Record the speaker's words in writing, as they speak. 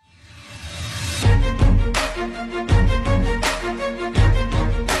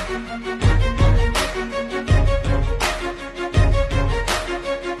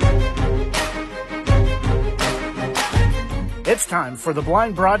time for the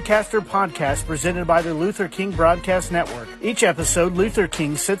Blind Broadcaster Podcast presented by the Luther King Broadcast Network. Each episode, Luther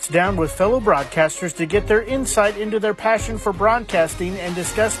King sits down with fellow broadcasters to get their insight into their passion for broadcasting and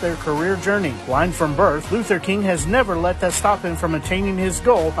discuss their career journey. Blind from birth, Luther King has never let that stop him from attaining his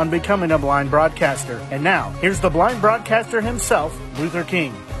goal on becoming a blind broadcaster. And now, here's the blind broadcaster himself, Luther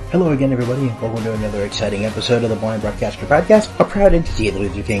King. Hello again, everybody, and welcome to another exciting episode of the Blind Broadcaster Podcast, a proud entity of the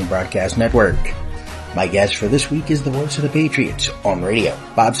Luther King Broadcast Network. My guest for this week is the voice of the Patriots on radio,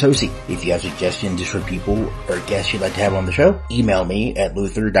 Bob Socci. If you have suggestions for people or guests you'd like to have on the show, email me at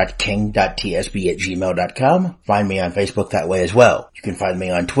luther.king.tsb@gmail.com. Find me on Facebook that way as well. You can find me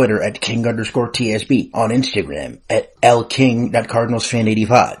on Twitter at king_TSB, on Instagram at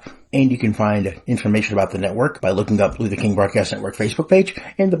lking.cardinalsfan85. And you can find information about the network by looking up Luther King Broadcast Network Facebook page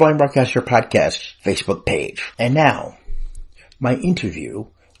and the Blind Broadcaster Podcast Facebook page. And now, my interview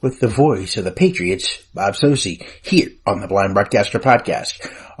with the voice of the Patriots, Bob Socci, here on the Blind Broadcaster Podcast,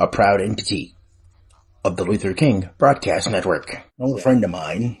 a proud entity of the Luther King Broadcast Network. An old friend of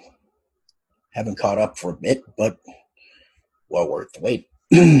mine, haven't caught up for a bit, but well worth the wait.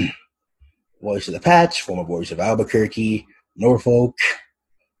 Voice of the Pats, former voice of Albuquerque, Norfolk,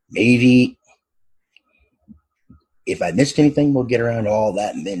 Navy. If I missed anything, we'll get around to all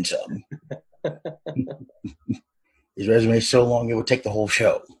that and then some. His resume is so long it would take the whole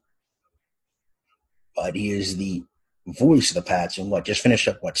show. But he is the voice of the Pats and just finished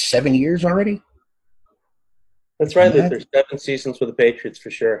up, 7 years already? That's right, there's 7 seasons with the Patriots for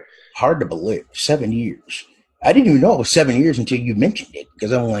sure. Hard to believe, 7 years. I didn't even know it was 7 years until you mentioned it,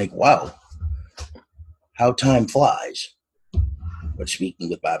 because I'm like, wow, how time flies. But speaking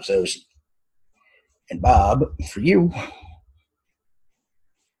with Bob Socci. And Bob, for you,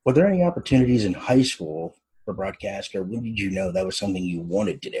 were there any opportunities in high school for broadcast, or when did you know that was something you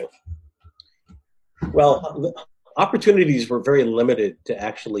wanted to do? Well, opportunities were very limited to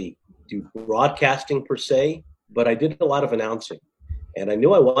actually do broadcasting per se, but I did a lot of announcing. And I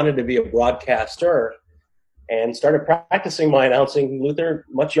knew I wanted to be a broadcaster and started practicing my announcing, Luther,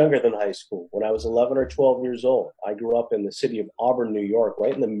 much younger than high school, when I was 11 or 12 years old. I grew up in the city of Auburn, New York,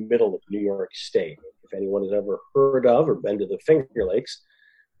 right in the middle of New York State. If anyone has ever heard of or been to the Finger Lakes,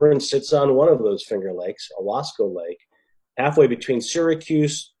 Prince sits on one of those Finger Lakes, Owasco Lake, halfway between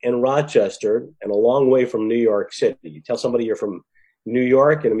Syracuse and Rochester, and a long way from New York City. You tell somebody you're from New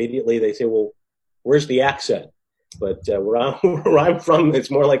York, and immediately they say, well, where's the accent? But where I'm from,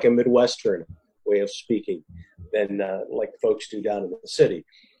 it's more like a Midwestern way of speaking than like the folks do down in the city.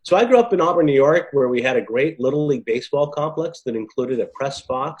 So I grew up in Auburn, New York, where we had a great Little League baseball complex that included a press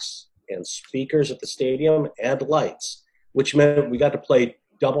box and speakers at the stadium and lights, which meant we got to play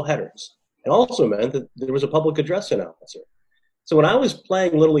double headers, and also meant that there was a public address announcer. So when I was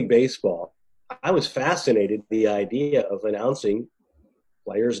playing Little League Baseball, I was fascinated with the idea of announcing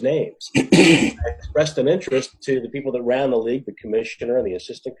players' names. I expressed an interest to the people that ran the league, the commissioner and the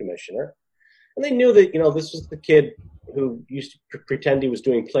assistant commissioner, and they knew that, this was the kid who used to pretend he was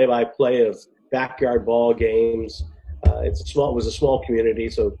doing play-by-play of backyard ball games. It was a small community,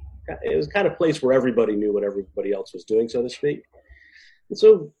 so it was the kind of place where everybody knew what everybody else was doing, so to speak. And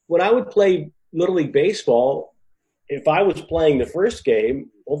so when I would play Little League Baseball, if I was playing the first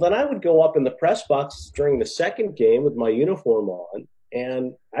game, well, then I would go up in the press box during the second game with my uniform on,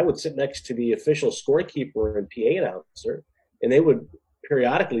 and I would sit next to the official scorekeeper and PA announcer, and they would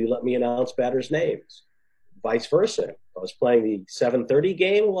periodically let me announce batters' names. Vice versa. If I was playing the 7:30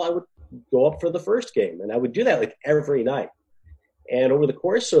 game, well, I would go up for the first game, and I would do that every night. And over the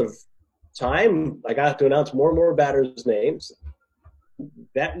course of time, I got to announce more and more batters' names.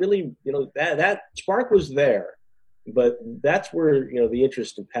 That really, that spark was there, but that's where, the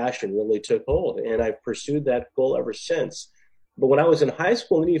interest and passion really took hold, and I've pursued that goal ever since. But when I was in high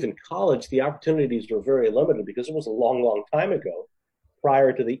school and even college, the opportunities were very limited because it was a long, long time ago,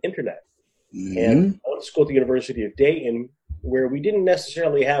 prior to the internet. Mm-hmm. And I went to school at the University of Dayton, where we didn't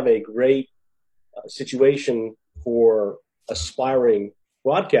necessarily have a great situation for aspiring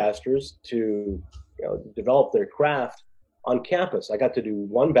broadcasters to develop their craft on campus. I got to do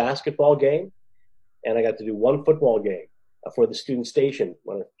one basketball game, and I got to do one football game for the student station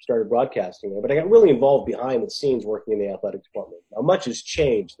when I started broadcasting there. But I got really involved behind the scenes working in the athletic department. Now, much has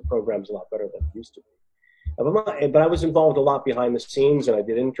changed. The program's a lot better than it used to be. But I was involved a lot behind the scenes, and I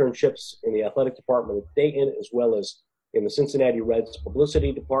did internships in the athletic department at Dayton as well as in the Cincinnati Reds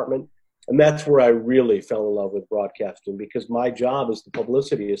publicity department. And that's where I really fell in love with broadcasting, because my job as the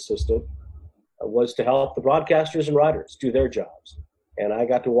publicity assistant was to help the broadcasters and writers do their jobs. And I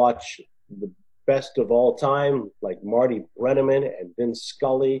got to watch the best of all time, like Marty Brennaman and Vince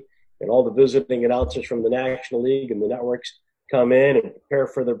Scully and all the visiting announcers from the National League and the networks come in and prepare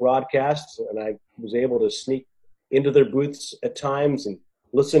for their broadcasts, and I was able to sneak into their booths at times and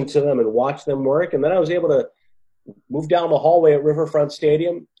listen to them and watch them work. And then I was able to move down the hallway at Riverfront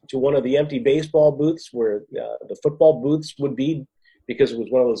Stadium to one of the empty baseball booths where the football booths would be, because it was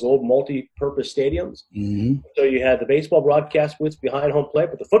one of those old multi-purpose stadiums. Mm-hmm. So you had the baseball broadcast booths behind home plate,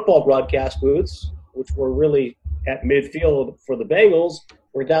 but the football broadcast booths, which were really at midfield for the Bengals,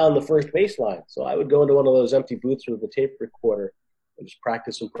 were down the first baseline. So I would go into one of those empty booths with a tape recorder and just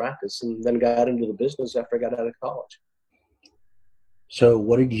practice, and then got into the business after I got out of college. So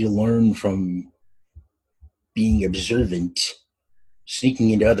what did you learn from being observant,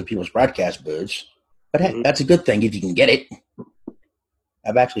 sneaking into other people's broadcast booths? But hey, that's a good thing if you can get it.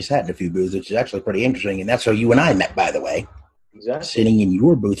 I've actually sat in a few booths, which is actually pretty interesting, and that's how you and I met, by the way. Exactly. Sitting in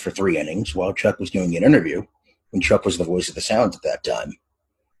your booth for 3 innings while Chuck was doing an interview, when Chuck was the voice of the Sounds at that time.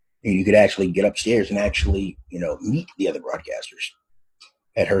 And you could actually get upstairs and actually, meet the other broadcasters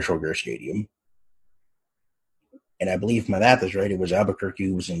at Herschelger Stadium. And I believe if my math is right, it was Albuquerque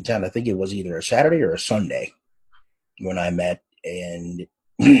who was in town. I think it was either a Saturday or a Sunday when I met and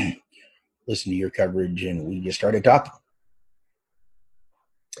listened to your coverage, and we just started talking.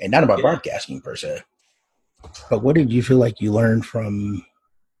 And not about broadcasting per se. But what did you feel like you learned from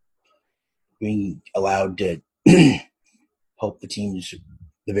being allowed to help the teams,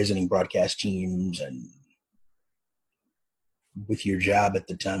 the visiting broadcast teams, and with your job at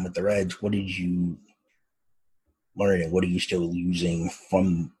the time with the Reds, what did you learn, and what are you still using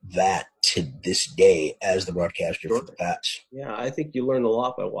from that to this day as the broadcaster for the Pats? Yeah, I think you learn a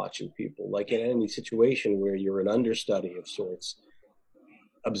lot by watching people. Like in any situation where you're an understudy of sorts,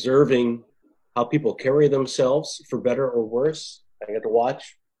 observing how people carry themselves for better or worse. I got to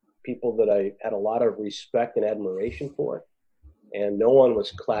watch people that I had a lot of respect and admiration for, and no one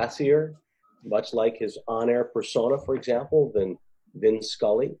was classier, much like his on-air persona, for example, than Vin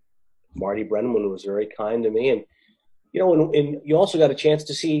Scully. Marty Brennan was very kind to me, and and you also got a chance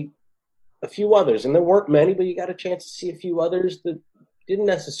to see a few others, and there weren't many, but you got a chance to see a few others that didn't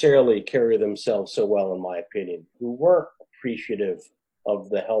necessarily carry themselves so well, in my opinion, who weren't appreciative of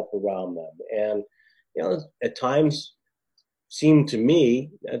the help around them, and at times seemed to me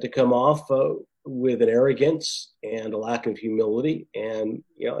to come off with an arrogance and a lack of humility, and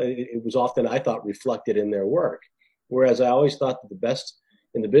it was often, I thought, reflected in their work. Whereas I always thought that the best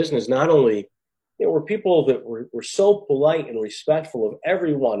in the business not only were people that were so polite and respectful of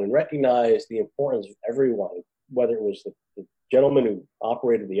everyone and recognized the importance of everyone, whether it was the gentleman who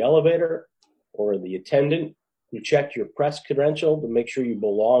operated the elevator or the attendant who checked your press credential to make sure you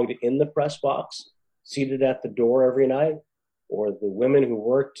belonged in the press box, seated at the door every night, or the women who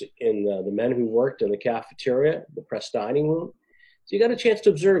worked in the men who worked in the cafeteria, the press dining room. So you got a chance to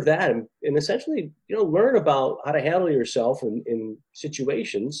observe that and essentially, learn about how to handle yourself in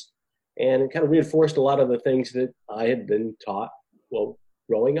situations. And it kind of reinforced a lot of the things that I had been taught,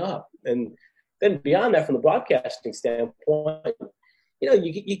 growing up. And then beyond that, from the broadcasting standpoint,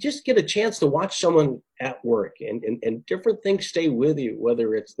 you just get a chance to watch someone at work and different things stay with you,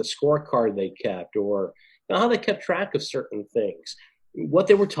 whether it's the scorecard they kept or how they kept track of certain things, what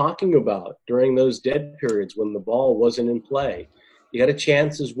they were talking about during those dead periods when the ball wasn't in play. You got a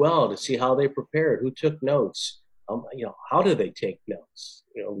chance as well to see how they prepared, who took notes, how do they take notes,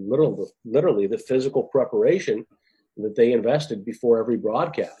 literally the physical preparation that they invested before every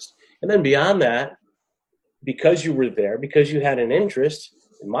broadcast. And then beyond that, because you were there, because you had an interest,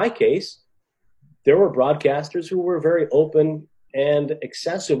 in my case, there were broadcasters who were very open and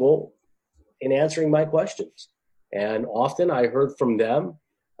accessible in answering my questions. And often I heard from them,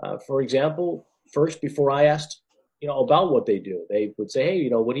 for example, first before I asked, about what they do. They would say, hey,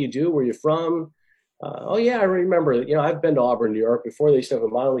 what do you do? Where are you from? Oh, yeah, I remember, I've been to Auburn, New York before. They used to have a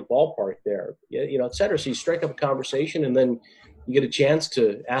minor league ballpark there, et cetera. So you strike up a conversation and then you get a chance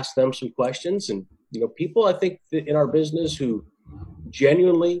to ask them some questions. And, people, I think, that in our business who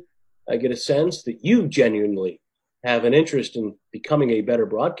genuinely get a sense that you genuinely have an interest in becoming a better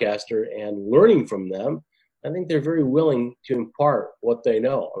broadcaster and learning from them, I think they're very willing to impart what they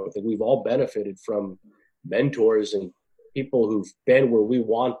know. I think we've all benefited from mentors and people who've been where we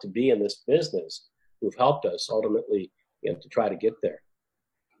want to be in this business, who've helped us ultimately, to try to get there.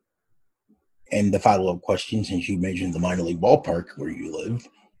 And the follow-up question, since you mentioned the minor league ballpark where you live,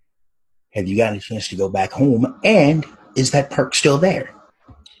 have you gotten a chance to go back home? And is that park still there?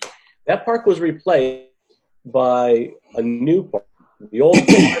 That park was replaced by a new park. The old park,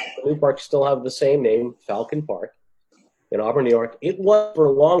 the new park still have the same name, Falcon Park, in Auburn, New York. It was, for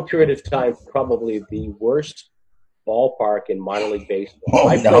a long period of time, probably the worst ballpark in minor league baseball.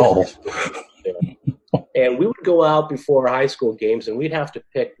 Oh, no. And we would go out before high school games, and we'd have to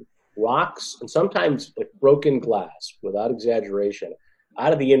pick rocks and sometimes like broken glass, without exaggeration,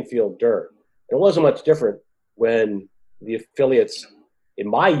 out of the infield dirt. And it wasn't much different when the affiliates in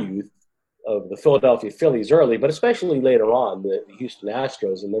my youth of the Philadelphia Phillies early, but especially later on, the Houston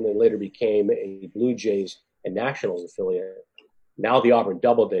Astros, and then they later became a Blue Jays and Nationals affiliate. Now the Auburn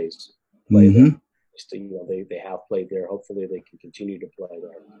Doubledays play there. They have played there. Hopefully they can continue to play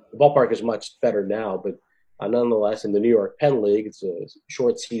there. The ballpark is much better now, but nonetheless, in the New York Penn League, it's a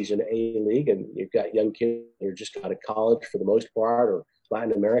short season A league, and you've got young kids who are just out of college for the most part, or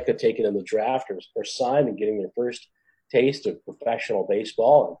Latin America taken in the draft, or signed and getting their first taste of professional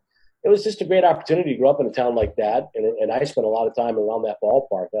baseball. And it was just a great opportunity to grow up in a town like that, and I spent a lot of time around that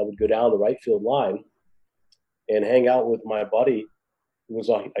ballpark. I would go down the right field line and hang out with my buddy, who was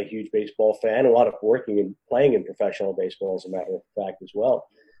a huge baseball fan, a lot of working and playing in professional baseball, as a matter of fact, as well.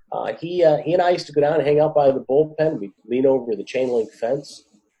 He and I used to go down and hang out by the bullpen. We'd lean over the chain link fence,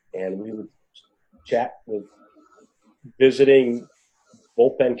 and we would chat with visiting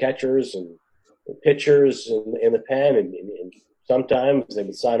bullpen catchers and pitchers in the pen, and sometimes they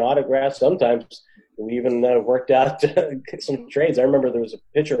would sign autographs. Sometimes we even worked out some trades. I remember there was a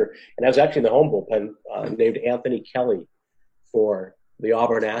pitcher, and I was actually in the home bullpen, named Anthony Kelly for the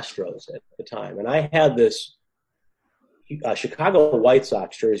Auburn Astros at the time. And I had this Chicago White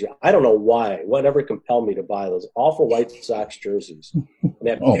Sox jersey. I don't know why. Whatever compelled me to buy those awful White Sox jerseys. In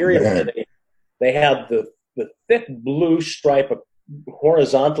that period where they had the thick blue stripe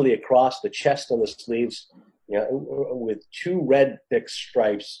horizontally across the chest and the sleeves, with two red thick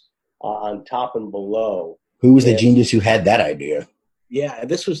stripes on top and below. Who was the genius who had that idea? Yeah,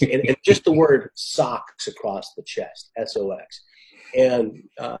 this was and just the word socks across the chest, SOX. And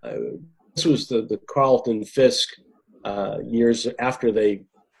this was the Carlton Fisk years after they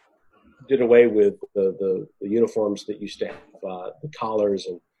did away with the uniforms that used to have the collars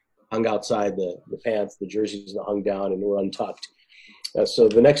and hung outside the pants, the jerseys that hung down and were untucked. So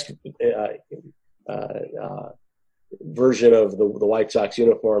the next version of the White Sox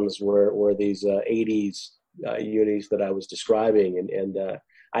uniforms were these 80s unis that I was describing. And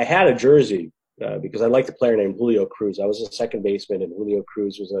I had a jersey because I liked a player named Julio Cruz. I was a second baseman, and Julio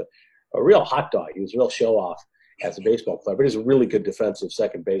Cruz was a real hot dog. He was a real show-off as a baseball player, but he was a really good defensive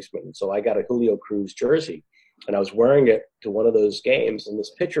second baseman. And so I got a Julio Cruz jersey, and I was wearing it to one of those games. And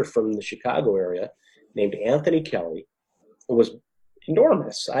this pitcher from the Chicago area named Anthony Kelly was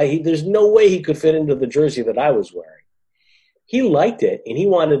enormous. There's no way he could fit into the jersey that I was wearing. He liked it, and he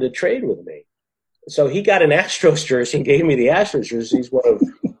wanted to trade with me. So he got an Astros jersey and gave me the Astros jersey. He's one of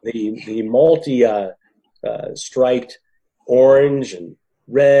the multi-striped orange and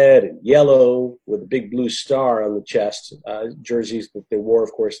red and yellow with a big blue star on the chest, jerseys that they wore,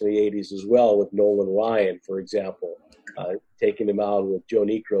 of course, in the 80s as well, with Nolan Ryan, for example, taking him out with Joe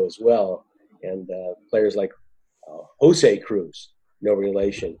Niekro as well, and players like Jose Cruz, no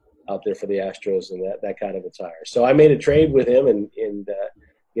relation, out there for the Astros and that kind of attire. So I made a trade with him, and it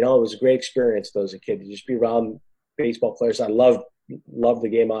was a great experience though as a kid to just be around baseball players. I loved the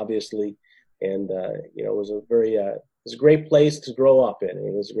game, obviously, and it was a great place to grow up in.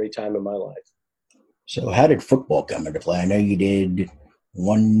 It was a great time in my life. So how did football come into play? I know you did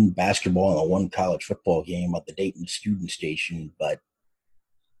one basketball and one college football game at the Dayton student station, but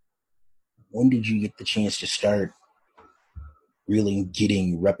when did you get the chance to start really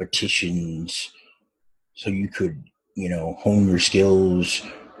getting repetitions so you could, hone your skills,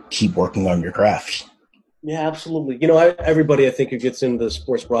 keep working on your craft? Yeah, absolutely. Everybody I think who gets into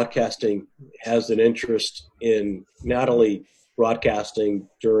sports broadcasting has an interest in not only broadcasting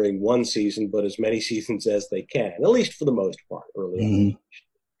during one season, but as many seasons as they can, at least for the most part early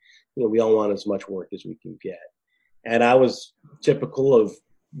on. We all want as much work as we can get. And I was typical of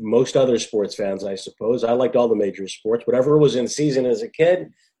most other sports fans, I suppose. I liked all the major sports. Whatever was in season as a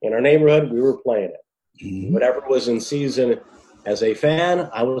kid in our neighborhood, we were playing it. Mm-hmm. Whatever was in season as a fan,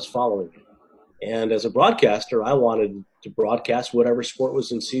 I was following it. And as a broadcaster, I wanted to broadcast whatever sport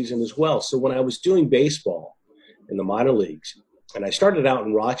was in season as well. So when I was doing baseball in the minor leagues, and I started out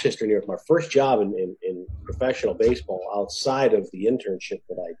in Rochester, New York, my first job in professional baseball outside of the internship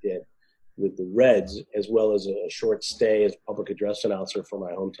that I did with the Reds, as well as a short stay as public address announcer for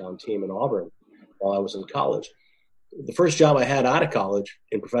my hometown team in Auburn while I was in college. The first job I had out of college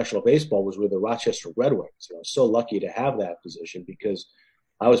in professional baseball was with the Rochester Red Wings. And I was so lucky to have that position because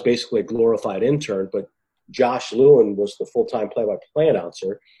I was basically a glorified intern, but Josh Lewin was the full-time play-by-play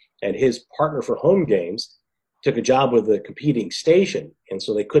announcer, and his partner for home games took a job with the competing station, and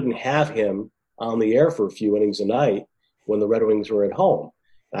so they couldn't have him on the air for a few innings a night when the Red Wings were at home.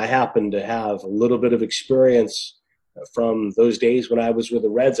 I happen to have a little bit of experience from those days when I was with the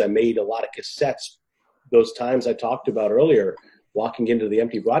Reds. I made a lot of cassettes. Those times I talked about earlier, walking into the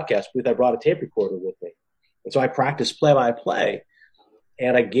empty broadcast booth, I brought a tape recorder with me. And so I practiced play-by-play.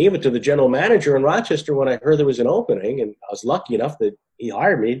 And I gave it to the general manager in Rochester when I heard there was an opening. And I was lucky enough that he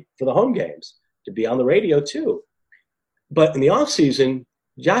hired me for the home games to be on the radio too. But in the off season,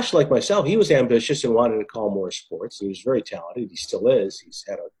 Josh, like myself, he was ambitious and wanted to call more sports. He was very talented. He still is. He's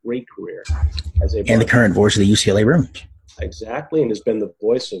had a great career as and the current voice of the UCLA Bruins. Exactly, and has been the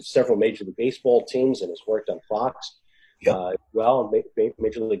voice of several Major League Baseball teams and has worked on Fox,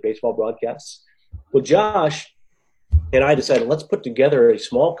 Major League Baseball broadcasts. Well, Josh and I decided, let's put together a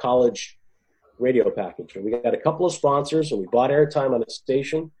small college radio package. And we got a couple of sponsors, and we bought airtime on the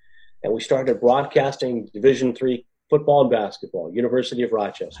station, and we started broadcasting Division III football and basketball, University of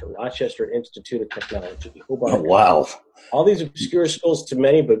Rochester, Rochester Institute of Technology. Oh, wow. All these obscure schools to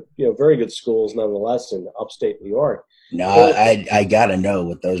many, but very good schools nonetheless in upstate New York. No, I got to know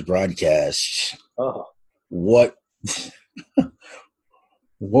with those broadcasts, what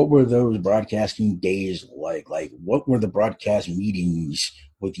were those broadcasting days like? Like, what were the broadcast meetings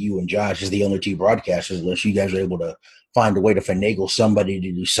with you and Josh as the only two broadcasters, unless you guys were able to find a way to finagle somebody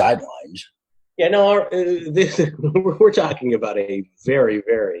to do sidelines? Yeah, no, we're talking about a very,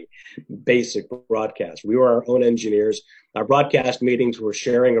 very basic broadcast. We were our own engineers. Our broadcast meetings were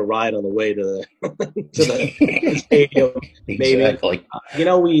sharing a ride on the way to the stadium. Exactly.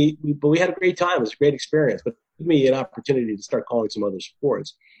 Maybe. But we had a great time. It was a great experience. But it gave me an opportunity to start calling some other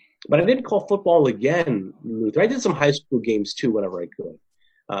sports. But I didn't call football again, Luther. I did some high school games too whenever I could.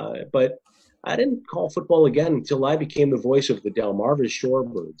 But I didn't call football again until I became the voice of the Delmarva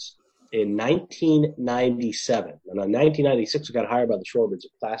Shorebirds in 1997. And in 1996, I got hired by the Shorebirds,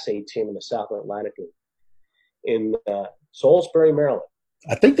 a Class A team in the South Atlantic League in Salisbury, Maryland.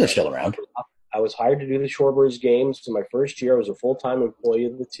 I think they're still around. I was hired to do the Shorebirds games. In my first year, I was a full-time employee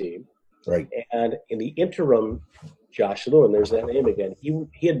of the team. Right. And in the interim, Josh Lewin, there's that name again,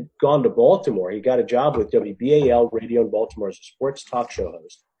 he had gone to Baltimore. He got a job with WBAL Radio in Baltimore as a sports talk show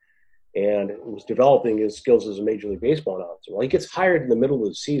host, and was developing his skills as a Major League Baseball announcer. Well, he gets hired in the middle of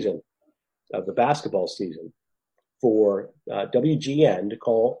the season, of the basketball season, for WGN to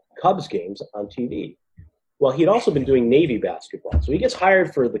call Cubs games on TV. Well, he'd also been doing Navy basketball. So he gets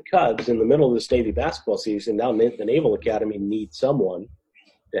hired for the Cubs in the middle of this Navy basketball season. Now the Naval Academy needs someone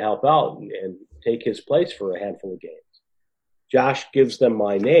to help out and take his place for a handful of games. Josh gives them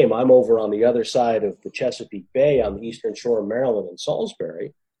my name. I'm over on the other side of the Chesapeake Bay on the eastern shore of Maryland in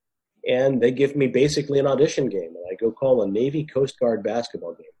Salisbury. And they give me basically an audition game. And I go call a Navy Coast Guard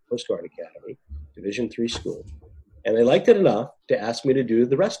basketball game, Coast Guard Academy, Division III school. And they liked it enough to ask me to do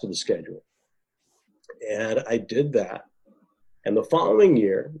the rest of the schedule. And I did that. And the following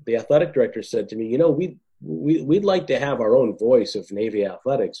year, the athletic director said to me, we'd like to have our own voice of Navy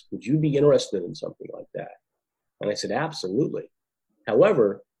athletics. Would you be interested in something like that? And I said, absolutely.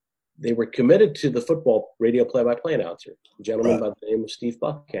 However, they were committed to the football radio play-by-play announcer, a gentleman by the name of Steve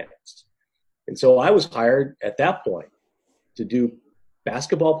Buckhands. And so I was hired at that point to do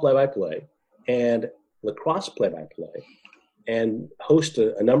basketball play-by-play and lacrosse play-by-play and host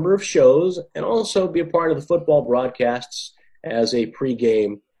a number of shows and also be a part of the football broadcasts as a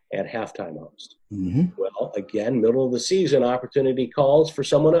pregame and halftime host. Mm-hmm. Well, again, middle of the season, opportunity calls for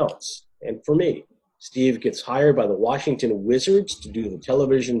someone else and for me. Steve gets hired by the Washington Wizards to do the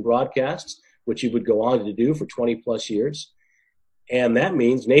television broadcasts, which he would go on to do for 20-plus years. And that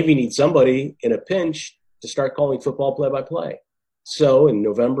means Navy needs somebody in a pinch to start calling football play-by-play. So in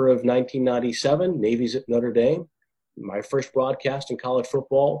November of 1997, Navy's at Notre Dame. My first broadcast in college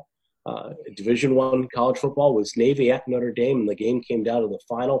football, Division I college football, was Navy at Notre Dame, and the game came down to the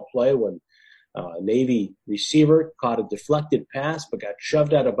final play when Navy receiver caught a deflected pass but got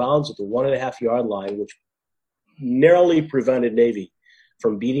shoved out of bounds at the 1.5-yard line, which narrowly prevented Navy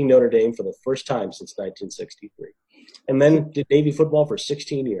from beating Notre Dame for the first time since 1963. And then did Navy football for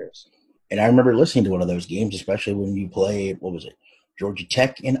 16 years. And I remember listening to one of those games, especially when you played, Georgia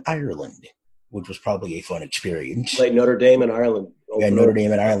Tech in Ireland, which was probably a fun experience. Played Notre Dame in Ireland. Yeah, Notre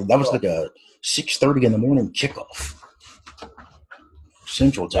Dame in Ireland. That was like a 6:30 in the morning kickoff.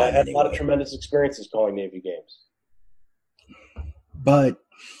 Central Time. I had a lot of tremendous experiences calling Navy games. But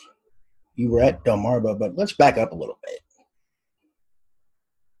you were at Delmarva, but let's back up a little bit.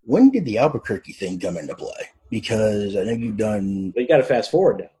 When did the Albuquerque thing come into play? Because I know you've done... But you got to fast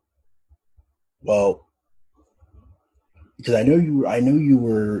forward now. Well, because I know you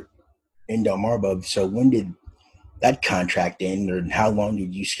were in Delmarva, so when did that contract end, or how long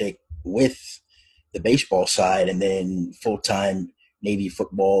did you stick with the baseball side and then full-time Navy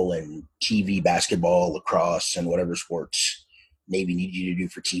football and TV basketball, lacrosse, and whatever sports Navy needed you to do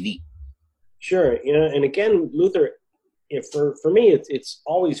for TV. Sure. And again, Luther, for me, it's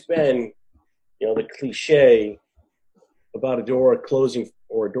always been, the cliche about a door closing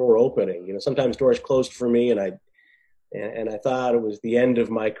or a door opening. Sometimes doors closed for me, and I thought it was the end of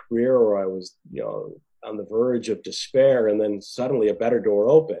my career, or I was, on the verge of despair, and then suddenly a better door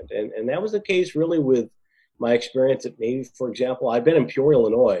opened. And that was the case really with my experience at Navy. For example, I've been in Peoria,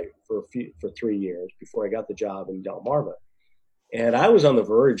 Illinois for 3 years before I got the job in Delmarva. And I was on the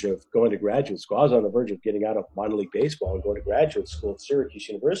verge of going to graduate school. I was on the verge of getting out of minor league baseball and going to graduate school at Syracuse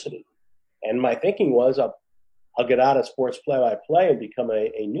University. And my thinking was, I'll get out of sports play-by-play and become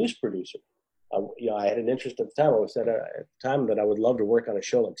a news producer. I had an interest at the time. I said at the time that I would love to work on a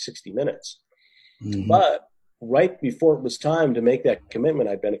show like 60 Minutes. Mm-hmm. But right before it was time to make that commitment,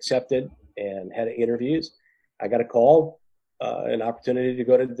 I'd been accepted and had interviews. I got a call, an opportunity to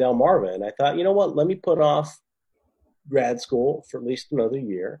go to Delmarva. And I thought, you know what, let me put off grad school for at least another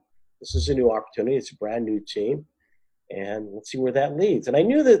year. This is a new opportunity. It's a brand new team. And let's see where that leads. And I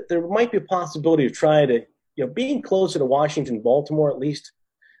knew that there might be a possibility of trying to, being closer to Washington, Baltimore, at least,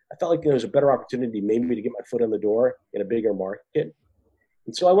 I felt like there was a better opportunity maybe to get my foot in the door in a bigger market.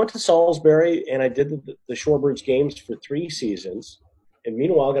 And so I went to Salisbury, and I did the Shorebirds games for 3 seasons. And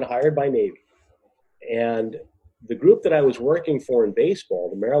meanwhile, I got hired by Navy. And the group that I was working for in baseball,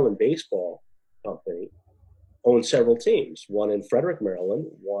 the Maryland Baseball Company, owned several teams, one in Frederick, Maryland,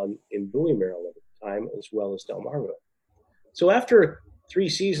 one in Bowie, Maryland at the time, as well as Delmarva. So after 3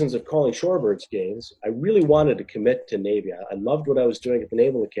 seasons of calling Shorebirds games, I really wanted to commit to Navy. I loved what I was doing at the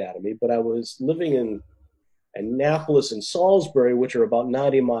Naval Academy, but I was living in Annapolis and Salisbury, which are about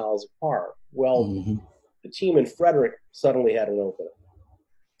 90 miles apart. Well, the team in Frederick suddenly had an opening.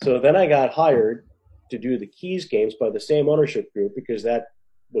 So then I got hired to do the Keys games by the same ownership group, because that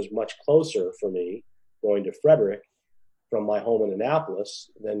was much closer for me, going to Frederick from my home in Annapolis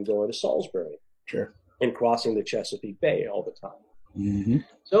than going to Salisbury. Sure. And crossing the Chesapeake Bay all the time. Mm-hmm.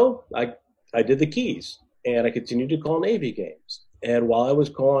 So I did the Keys, and I continued to call Navy games. And while I was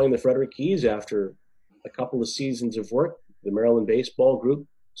calling the Frederick Keys, after a couple of seasons of work, the Maryland Baseball Group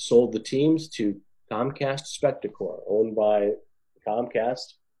sold the teams to Comcast Spectacor, owned by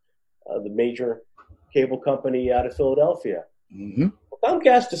Comcast, the major cable company out of Philadelphia. Mm-hmm. Well,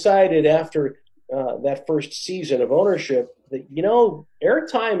 Comcast decided after that first season of ownership that,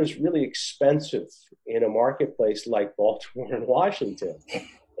 airtime is really expensive in a marketplace like Baltimore and Washington.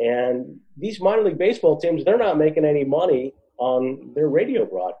 And these minor league baseball teams, they're not making any money on their radio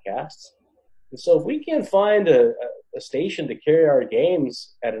broadcasts. And so if we can't find a station to carry our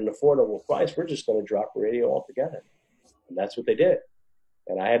games at an affordable price, we're just going to drop radio altogether. And that's what they did.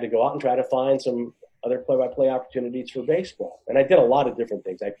 And I had to go out and try to find some other play-by-play opportunities for baseball. And I did a lot of different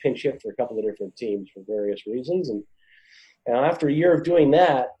things. I pinch hit for a couple of different teams for various reasons. And after a year of doing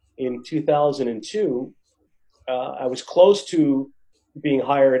that, in 2002, I was close to being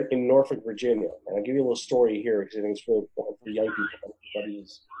hired in Norfolk, Virginia. And I'll give you a little story here, because I think it's really important for young people.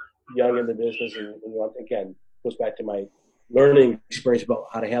 Everybody's young in the business. And again, goes back to my learning experience about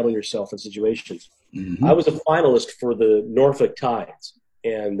how to handle yourself in situations. Mm-hmm. I was a finalist for the Norfolk Tides.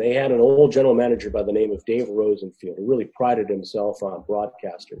 And they had an old general manager by the name of Dave Rosenfield, who really prided himself on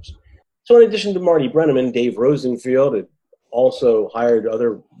broadcasters. So in addition to Marty Brenneman, Dave Rosenfield had also hired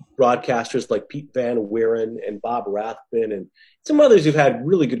other broadcasters like Pete Van Wieren and Bob Rathbun, and some others who've had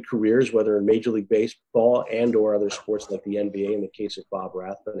really good careers, whether in Major League Baseball and or other sports like the NBA, in the case of Bob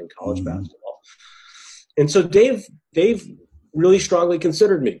Rathbun, and college basketball. And so Dave really strongly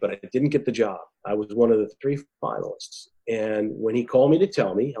considered me, but I didn't get the job. I was one of the 3 finalists. And when he called me to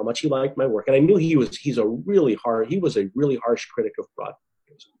tell me how much he liked my work, and I knew he was a really harsh critic of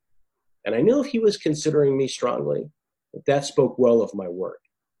broadcasting. And I knew if he was considering me strongly, that spoke well of my work.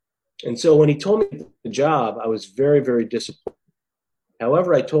 And so when he told me the job, I was very, very disappointed.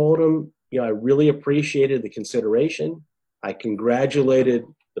 However, I told him, I really appreciated the consideration. I congratulated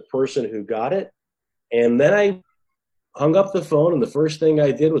the person who got it. And then I hung up the phone, and the first thing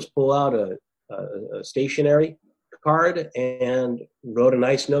I did was pull out a stationery card and wrote a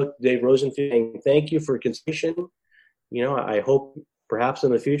nice note to Dave Rosenfield saying, thank you for consideration. I hope perhaps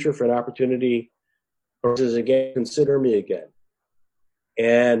in the future for an opportunity again, consider me again.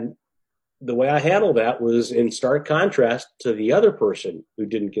 And the way I handled that was in stark contrast to the other person who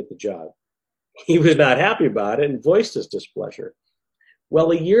didn't get the job. He was not happy about it and voiced his displeasure.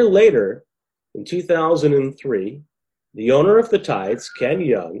 Well, a year later, in 2003, the owner of the Tides, Ken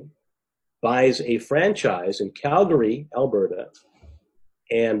Young, buys a franchise in Calgary, Alberta,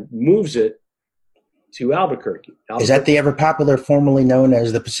 and moves it to Albuquerque. Is that the ever popular, formerly known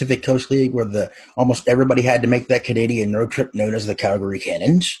as the Pacific Coast League, where almost everybody had to make that Canadian road trip known as the Calgary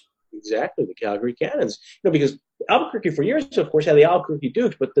Cannons? Exactly, the Calgary Cannons. Because Albuquerque for years, of course, had the Albuquerque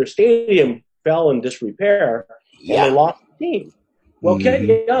Dukes, but their stadium fell in disrepair, and they lost the team. Well, Ken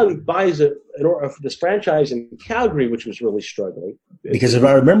Young buys this franchise in Calgary, which was really struggling. Because if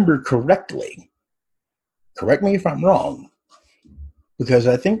I remember correctly, correct me if I'm wrong, because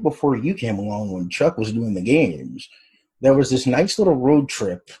I think before you came along, when Chuck was doing the games, there was this nice little road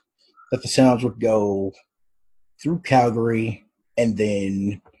trip that the Sounds would go through Calgary and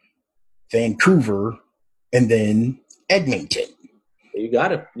then Vancouver and then Edmonton. You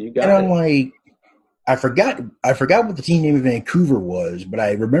got it. And I'm like, I forgot what the team name of Vancouver was, but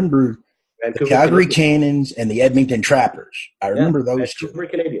I remember the Calgary Cannons and the Edmonton Trappers. I remember those Vancouver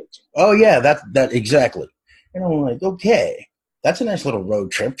Canadians. Oh yeah, that exactly. And I'm like, okay, that's a nice little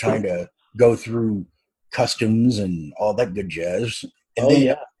road trip, trying to go through customs and all that good jazz.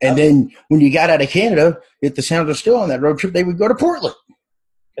 And then when you got out of Canada, if the Sounds are still on that road trip, they would go to Portland.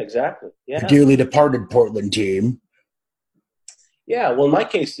 Exactly. Yeah. The dearly departed Portland team. Yeah. Well, in my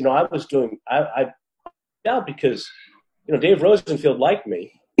case, I was doing because Dave Rosenfield liked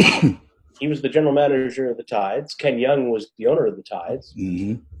me. He was the general manager of the Tides. Ken Young was the owner of the Tides.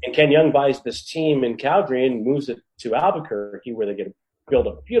 Mm-hmm. And Ken Young buys this team in Calgary and moves it to Albuquerque, where they get to build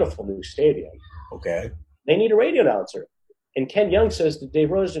a beautiful new stadium. Okay. They need a radio announcer. And Ken Young says to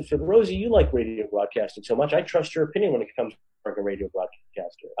Dave Rosenfield, Rosie, you like radio broadcasting so much. I trust your opinion when it comes to being a radio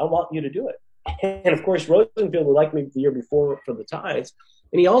broadcaster. I want you to do it. And, of course, Rosenfield liked me the year before for the Tides.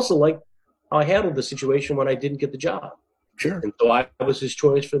 And he also liked how I handled the situation when I didn't get the job. Sure. And so I was his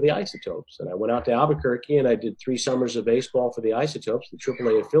choice for the Isotopes. And I went out to Albuquerque, and I did 3 summers of baseball for the Isotopes, the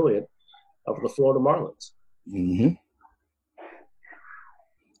AAA affiliate of the Florida Marlins. Mm-hmm.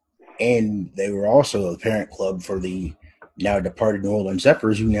 And they were also the parent club for the now departed New Orleans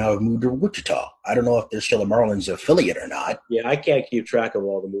Zephyrs, who now have moved to Wichita. I don't know if they're still a Marlins affiliate or not. Yeah, I can't keep track of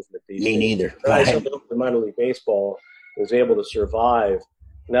all the movement these days. Me neither. The minor league baseball was able to survive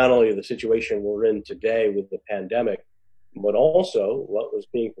not only the situation we're in today with the pandemic, but also what was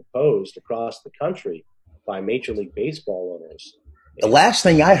being proposed across the country by Major League Baseball owners. The last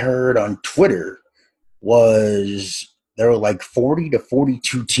thing I heard on Twitter was there were like 40 to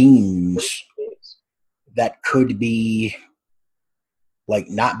 42 teams that could be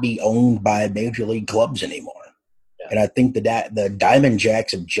not be owned by major league clubs anymore. Yeah. And I think the Diamond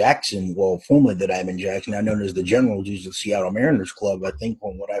Jacks of Jackson, well, formerly the Diamond Jacks, now known as the Generals, who's the Seattle Mariners club, I think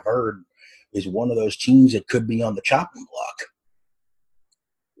from what I've heard, is one of those teams that could be on the chopping block.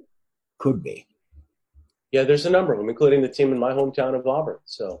 Could be. Yeah, there's a number of them, including the team in my hometown of Auburn.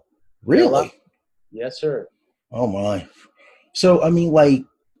 So really? Yes, sir. Oh, my. So, I mean,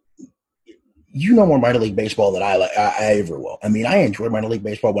 more minor league baseball than I ever will. I mean, I enjoy minor league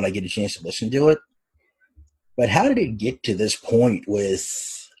baseball when I get a chance to listen to it. But how did it get to this point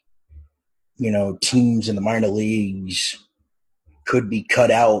with, teams in the minor leagues could be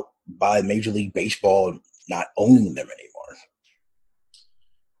cut out by Major League Baseball not owning them anymore?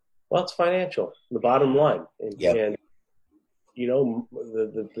 Well, it's financial, the bottom line. And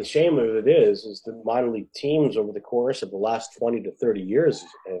the shame of it is the minor league teams over the course of the last 20 to 30 years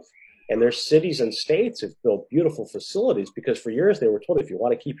and their cities and states have built beautiful facilities, because for years they were told, if you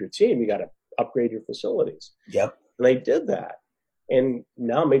want to keep your team, you got to upgrade your facilities. Yep. And they did that. And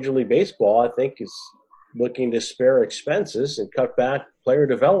now Major League Baseball, I think, is looking to spare expenses and cut back player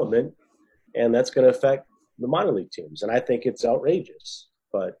development, and that's going to affect the minor league teams. And I think it's outrageous.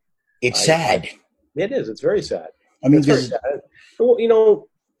 But it's sad. It is. It's very sad. I mean, it's very sad. Well,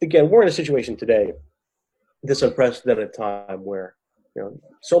 again, we're in a situation today, this unprecedented time, where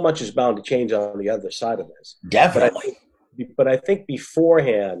so much is bound to change on the other side of this. Definitely. But I think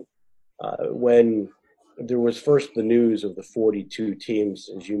beforehand, when there was first the news of the 42 teams,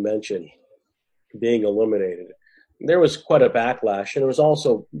 as you mentioned, being eliminated, there was quite a backlash, and there was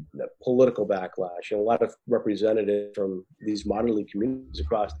also a political backlash, and a lot of representatives from these minor league communities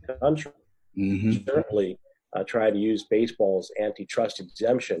across the country certainly tried to use baseball's antitrust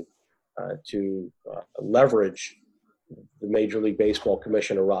exemption to leverage the Major League Baseball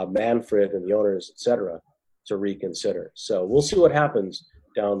Commissioner Rob Manfred and the owners, et cetera, to reconsider. So we'll see what happens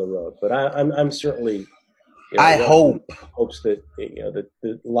down the road. But I'm certainly, I hope hopes that that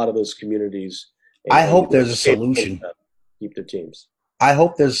a lot of those communities. I hope there's a solution. Keep their teams. I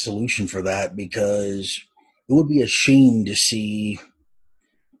hope there's a solution for that, because it would be a shame to see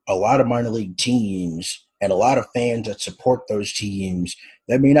a lot of minor league teams and a lot of fans that support those teams.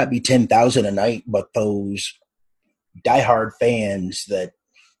 There may not be 10,000 a night, but those diehard fans that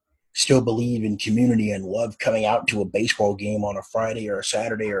still believe in community and love coming out to a baseball game on a Friday or a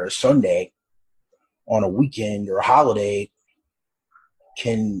Saturday or a Sunday on a weekend or a holiday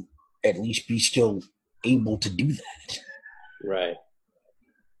can at least be still able to do that. Right.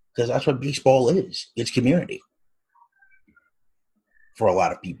 Because that's what baseball is. It's community for a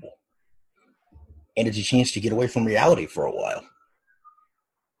lot of people. And it's a chance to get away from reality for a while.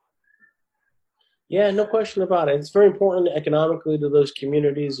 Yeah, no question about it. It's very important economically to those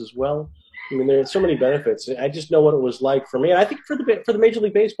communities as well. I mean, there's so many benefits. I just know what it was like for me, and I think for the Major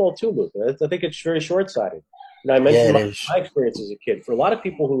League Baseball too, Luke. I think it's very short-sighted. And I mentioned my experience as a kid. For a lot of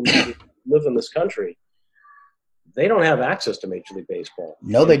people who live in this country, they don't have access to Major League Baseball.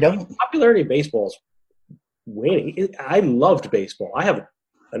 No, they don't. The popularity of baseball is waning. I loved baseball. I have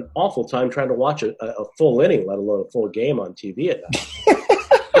an awful time trying to watch a full inning, let alone a full game on TV at night.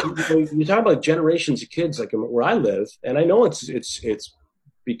 You talk about generations of kids like where I live, and I know it's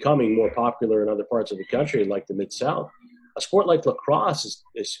becoming more popular in other parts of the country, like the Mid-South. A sport like lacrosse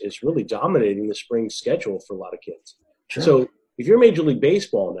is really dominating the spring schedule for a lot of kids. Sure. So if you're Major League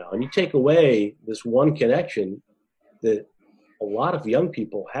Baseball now and you take away this one connection that a lot of young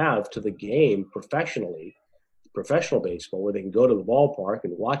people have to the game professionally, professional baseball, where they can go to the ballpark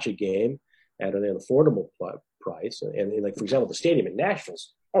and watch a game at an affordable price. And like, for example, the stadium in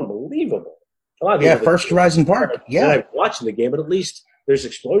Nashville's unbelievable. A lot of people First Horizon Park. Yeah. I'm watching the game, but at least there's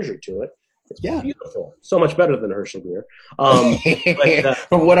exposure to it. It's beautiful. So much better than Herschel Beer.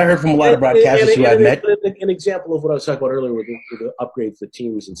 From what I heard from a lot of broadcasters who I've met. An example of what I was talking about earlier with the upgrades the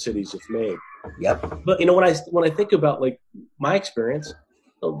teams and cities have made. Yep. But, when I think about, like, my experience,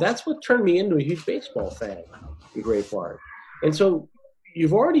 that's what turned me into a huge baseball fan in great part. And so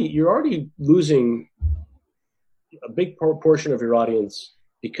you're already losing a big portion of your audience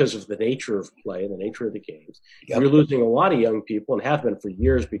because of the nature of play, the nature of the games. Yep. You're losing a lot of young people and have been for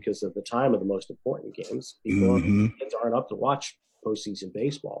years because of the time of the most important games. People kids aren't up to watch postseason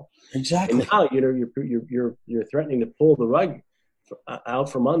baseball. Exactly. And now you're threatening to pull the rug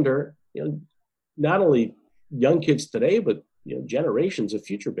out from under not only young kids today, but generations of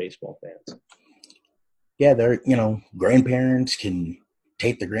future baseball fans. Yeah, they're grandparents can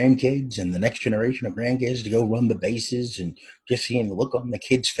take the grandkids and the next generation of grandkids to go run the bases, and just seeing the look on the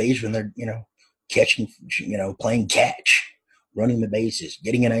kid's face when they're, catching, playing catch, running the bases,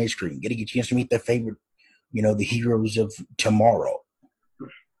 getting an ice cream, getting a chance to meet their favorite, the heroes of tomorrow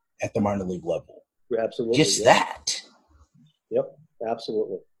at the minor league level. Absolutely. Just that. Yep,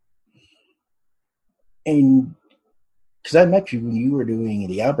 absolutely. And because I met you when you were doing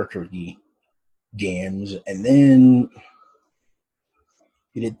the Albuquerque games, and then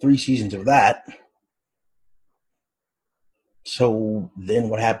you did 3 seasons of that. So then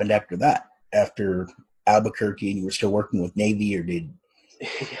what happened after that? After Albuquerque, and you were still working with Navy, or did?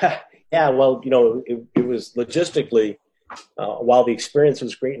 Yeah. Well, it was logistically, while the experience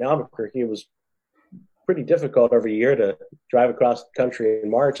was great in Albuquerque, it was pretty difficult every year to drive across the country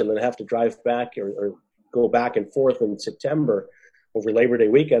in March and then have to drive back or go back and forth in September over Labor Day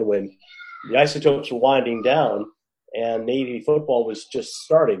weekend when the isotopes were winding down and Navy football was just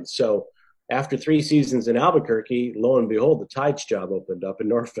starting. So after 3 seasons in Albuquerque, lo and behold, the Tides job opened up in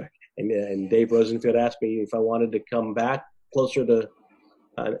Norfolk. And Dave Rosenfield asked me if I wanted to come back closer to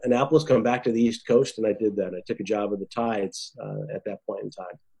Annapolis, come back to the East Coast, and I did that. I took a job with the Tides at that point in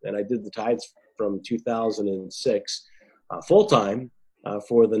time. And I did the Tides from 2006 full-time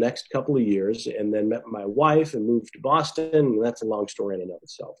for the next couple of years, and then met my wife and moved to Boston. And that's a long story in and of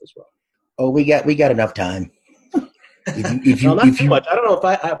itself as well. Oh, we got enough time. Not too much. I don't know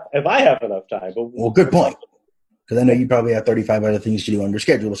if I have enough time. But well, good point. Because I know you probably have 35 other things to do on your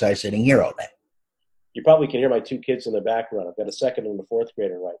schedule besides sitting here all day. You probably can hear my 2 kids in the background. I've got a 2nd and a 4th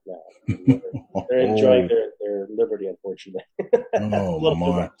grader right now. They're enjoying their liberty, unfortunately. Oh,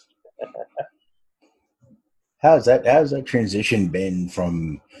 my. How's that transition been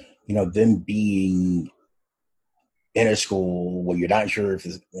from, them being in a school where you're not sure if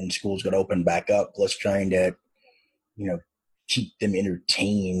when school's going to open back up, plus trying to, keep them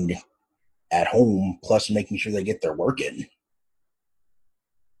entertained at home, plus making sure they get their work in?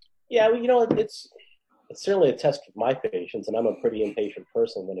 Yeah, well, it's certainly a test of my patience, and I'm a pretty impatient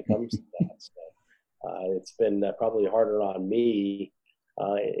person when it comes to that. So it's been probably harder on me,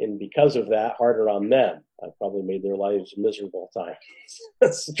 and because of that, harder on them. I've probably made their lives miserable times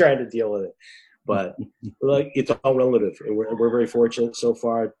trying to deal with it. But it's all relative, and we're very fortunate so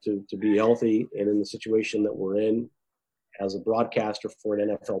far to be healthy and in the situation that we're in as a broadcaster for an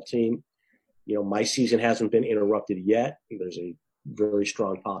NFL team. My season hasn't been interrupted yet. There's a very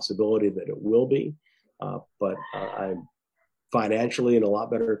strong possibility that it will be, but I'm financially in a lot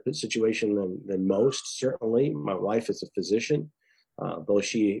better situation than most. Certainly, my wife is a physician, though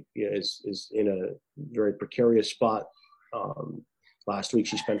she is in a very precarious spot. Last week,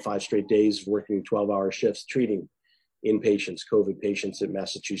 she spent 5 straight days working 12-hour shifts treating inpatients, COVID patients at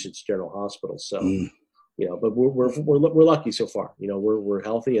Massachusetts General Hospital. So, but we're lucky so far. We're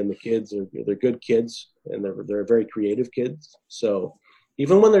healthy, and the kids they're good kids, and they're very creative kids. So,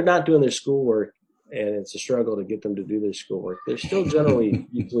 even when they're not doing their schoolwork, and it's a struggle to get them to do their schoolwork, they're still generally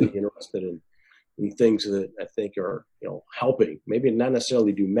deeply interested in things that I think are helping. Maybe not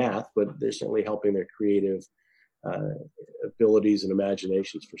necessarily do math, but they're certainly helping their creative abilities and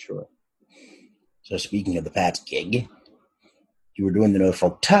imaginations for sure. So speaking of the Pats gig, you were doing the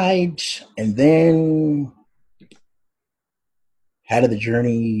Norfolk Tides, and then how did the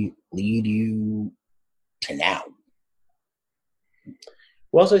journey lead you to now?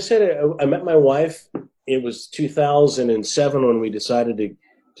 Well, as I said, I met my wife. It was 2007 when we decided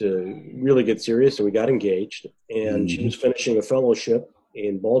to really get serious, and we got engaged. And she was finishing a fellowship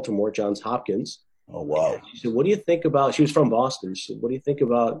in Baltimore, Johns Hopkins. Oh, wow. And she said, "What do you think about?" She was from Boston. She said, "What do you think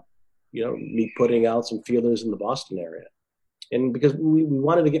about, me putting out some feelers in the Boston area?" And because we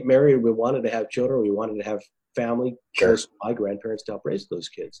wanted to get married, we wanted to have children, we wanted to have family, close to my grandparents to help raise those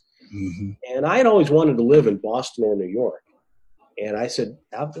kids. Mm-hmm. And I had always wanted to live in Boston or New York. And I said,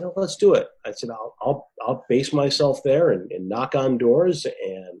 let's do it. I said, I'll base myself there and knock on doors,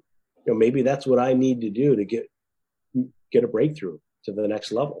 and maybe that's what I need to do to get a breakthrough to the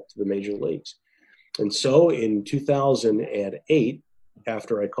next level, to the major leagues. And so in 2008,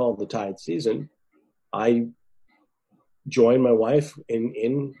 after I called the Tide season, I joined my wife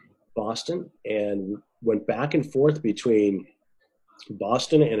in Boston and went back and forth between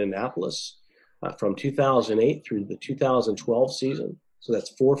Boston and Annapolis from 2008 through the 2012 season. So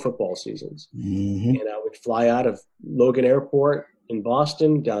that's 4 football seasons. Mm-hmm. And I would fly out of Logan Airport in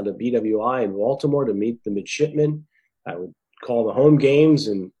Boston down to BWI in Baltimore to meet the midshipmen. I would call the home games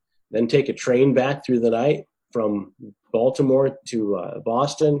and then take a train back through the night from Baltimore to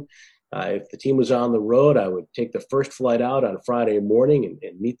Boston. If the team was on the road, I would take the first flight out on Friday morning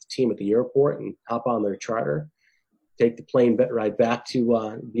and meet the team at the airport and hop on their charter, take the plane ride back to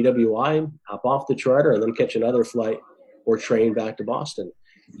BWI, hop off the charter, and then catch another flight or train back to Boston.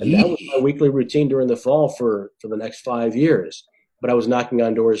 And that was my weekly routine during the fall for the next 5 years. But I was knocking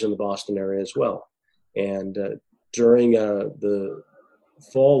on doors in the Boston area as well. And during the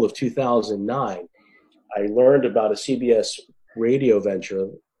fall of 2009, I learned about a CBS radio venture.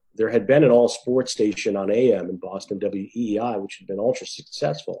 There had been an all-sports station on AM in Boston, WEEI, which had been ultra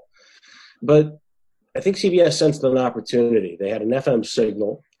successful. But I think CBS sensed an opportunity. They had an FM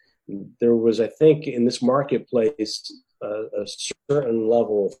signal. There was, I think, in this marketplace, a certain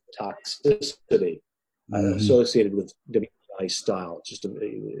level of toxicity associated with WEEI style.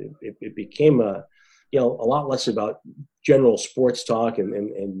 It became a lot less about general sports talk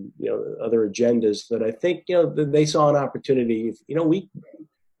and other agendas that I think they saw an opportunity. We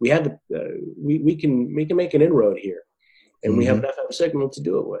can make an inroad here, and we have an FM signal to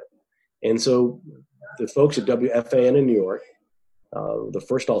do it with. And so the folks at WFAN in New York, the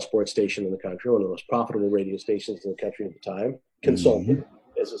first all-sports station in the country, one of the most profitable radio stations in the country at the time, consulted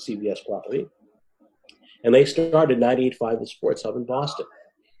as a CBS property, and they started 98.5 The Sports Hub in Boston.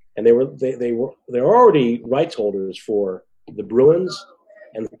 And they were already rights holders for the Bruins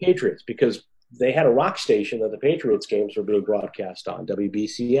and the Patriots because they had a rock station that the Patriots games were being broadcast on,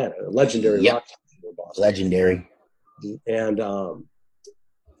 WBCN, a legendary rock station in Boston. Legendary. And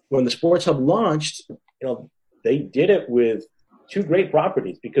when the Sports Hub launched, they did it with 2 great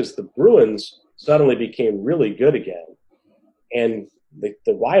properties because the Bruins suddenly became really good again. And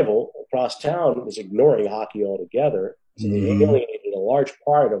the rival across town was ignoring hockey altogether. So they alienated a large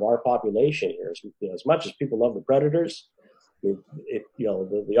part of our population here. As much as people love the Predators,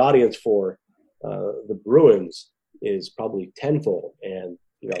 the audience for the Bruins is probably tenfold. And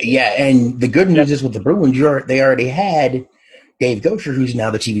and the good news is with the Bruins, they already had Dave Gosher, who's now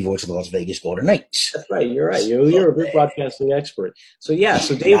the TV voice of the Las Vegas Golden Knights. That's right. You're right. You're a big broadcasting expert. So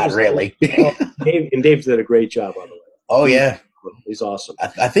so Dave not really. Dave did a great job on the way. Oh yeah. He's awesome.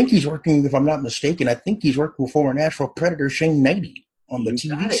 I think he's working, if I'm not mistaken, with former Nashville Predator Shane Knighty on the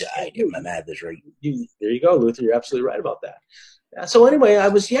TV side. If my math is right. There you go, Luther. You're absolutely right about that. So anyway, I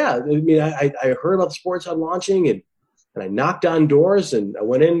heard about the Sports Hub launching and I knocked on doors and I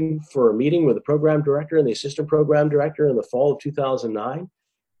went in for a meeting with the program director and the assistant program director in the fall of 2009,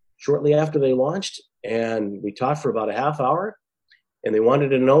 shortly after they launched. And we talked for about a half hour and they wanted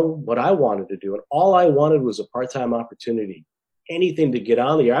to know what I wanted to do. And all I wanted was a part-time opportunity. Anything to get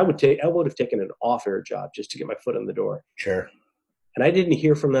on the air. I would have taken an off-air job just to get my foot in the door. Sure. And I didn't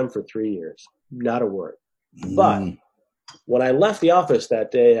hear from them for 3 years, not a word. But Mm. when I left the office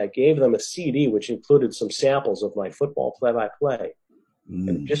that day, I gave them a CD which included some samples of my football play-by-play. And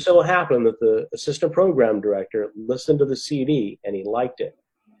it just so happened that the assistant program director listened to the CD and he liked it.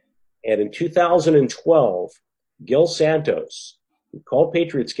 And in 2012, Gil Santos, who called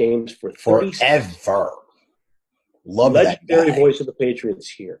Patriots games for 36, Forever. Love that legendary guy. voice of the Patriots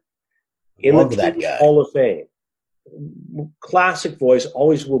here, in Love the that Team guy. Hall of Fame. Classic voice,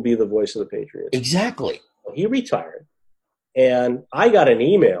 always will be the voice of the Patriots. Exactly. He retired. And I got an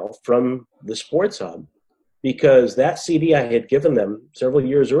email from the Sports Hub because that CD I had given them several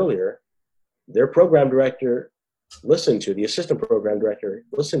years earlier, their program director listened to, the assistant program director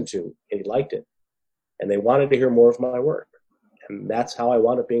listened to, and he liked it. And they wanted to hear more of my work. And that's how I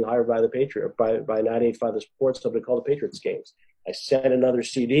wound up being hired by the Patriot, by 985, the Sports Hub, to call the Patriots games. I sent another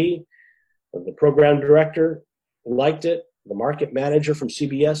CD. The program director liked it. The market manager from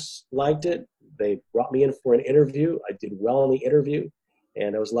CBS liked it. They brought me in for an interview. I did well in the interview,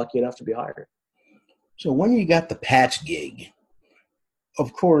 and I was lucky enough to be hired. So when you got the Pats gig,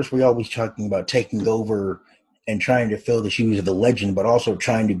 of course, we're always talking about taking over and trying to fill the shoes of the legend, but also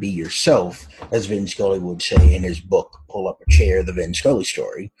trying to be yourself, as Vin Scully would say in his book, Pull Up a Chair, The Vin Scully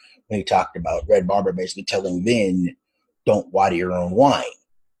Story, when he talked about Red Barber basically telling Vin, don't water your own wine.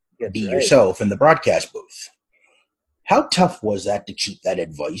 That's Be right. yourself in the broadcast booth. How tough was that to keep that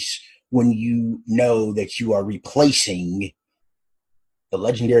advice when you know that you are replacing the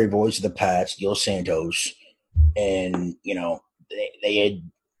legendary voice of the Pats, Gil Santos, and, you know, they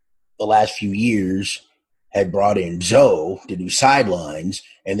had the last few years had brought in Zoe to do sidelines,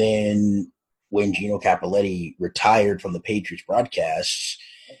 and then when Gino Cappelletti retired from the Patriots broadcasts,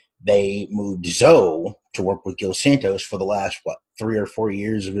 they moved Zoe to work with Gil Santos for the last, 3 or 4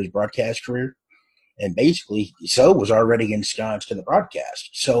 years of his broadcast career. And basically, Zoe was already ensconced in the broadcast.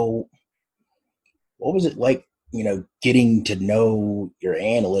 So what was it like, getting to know your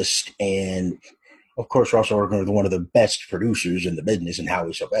analyst? And of course, we're also working with one of the best producers in the business, and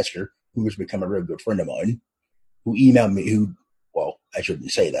Howie Sylvester, who has become a real good friend of mine, who emailed me, I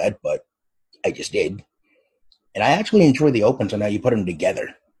shouldn't say that, but I just did. And I actually enjoy the opens on how you put them together.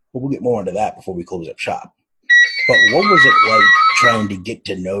 But we'll get more into that before we close up shop. But what was it like trying to get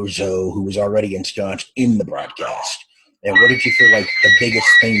to know Zoe, who was already ensconced in the broadcast? And what did you feel like the biggest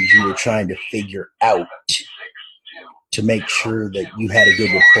things you were trying to figure out to make sure that you had a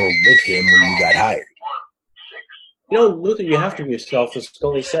good rapport with him when you got hired? Luther, you have to be yourself, as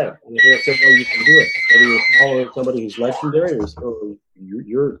Scully said. And there's a way you can do it. Whether you're following somebody who's legendary or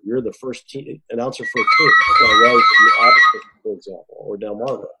you're the first announcer for a team, like I was in the Odyssey, for example, or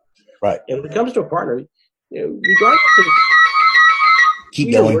Delmarva. Right. And when it comes to a partner, regardless of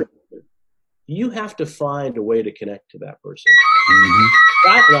Keep going. you have to find a way to connect to that person. Mm-hmm.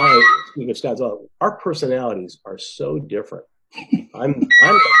 Scott and I, speaking of Scott's, our personalities are so different. I'm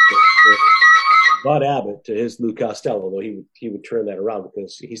like Bud Abbott to his Lou Costello, although he would turn that around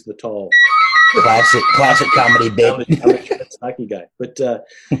because he's the tall classic comedy bit. I'm a hockey guy, but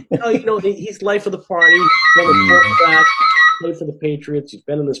he's life of the party. He's been a quarterback, played for the Patriots. He's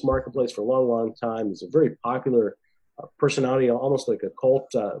been in this marketplace for a long, long time. He's a very popular personality, almost like a cult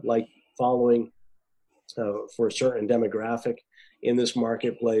like following for a certain demographic in this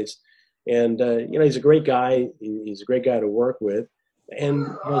marketplace. And he's a great guy. He's a great guy to work with. And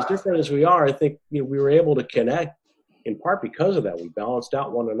as different as we are, I think we were able to connect in part because of that. We balanced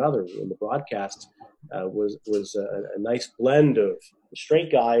out one another. In the broadcast was a nice blend of the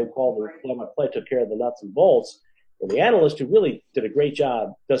straight guy who called the play-by-play, took care of the nuts and bolts, and the analyst who really does a great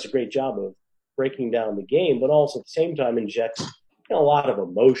job of breaking down the game, but also at the same time injects a lot of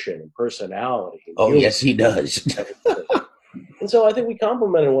emotion and personality. And humor. Yes, he does. And so I think we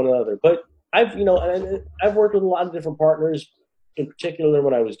complemented one another. But I've worked with a lot of different partners. In particular,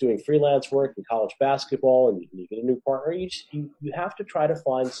 when I was doing freelance work in college basketball, and you get a new partner, you have to try to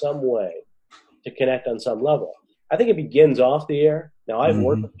find some way to connect on some level. I think it begins off the air. Now, I've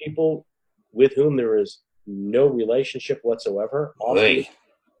worked with people with whom there is no relationship whatsoever.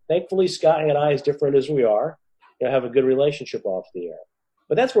 Thankfully, Scott and I, as different as we are, have a good relationship off the air.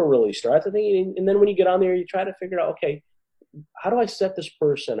 But that's where it really starts. I think, and then when you get on there, you try to figure out, okay, how do I set this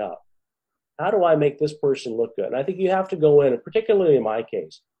person up? How do I make this person look good? And I think you have to go in, and particularly in my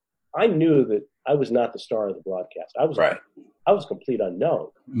case, I knew that I was not the star of the broadcast. I was a complete unknown.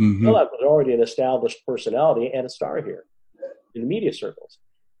 Mm-hmm. Well, I was already an established personality and a star here in the media circles.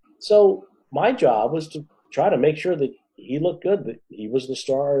 So my job was to try to make sure that he looked good, that he was the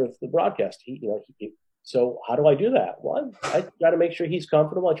star of the broadcast. So how do I do that? Well, I try to make sure he's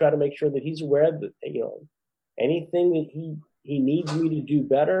comfortable. I try to make sure that he's aware that anything that he he needs me to do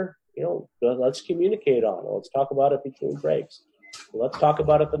better, let's communicate on it. Let's talk about it between breaks. Let's talk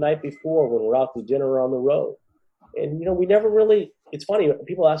about it the night before when we're out to dinner or on the road. And, we never really, it's funny,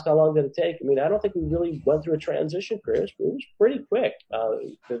 people ask how long did it take. I mean, I don't think we really went through a transition period. It was pretty quick,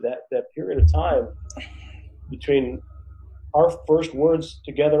 that period of time between our first words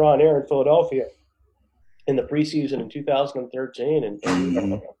together on air in Philadelphia in the preseason in 2013 and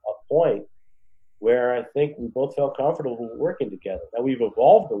a point where I think we both felt comfortable working together. Now, we've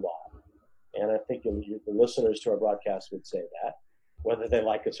evolved a lot, and I think the listeners to our broadcast would say that, whether they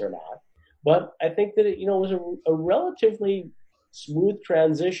like us or not. But I think that it was a relatively smooth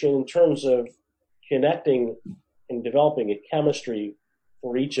transition in terms of connecting and developing a chemistry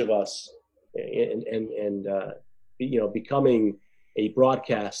for each of us, and becoming a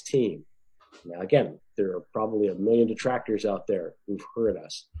broadcast team. Now, again, there are probably a million detractors out there who've heard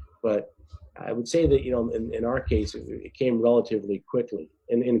us, but I would say that in our case, it came relatively quickly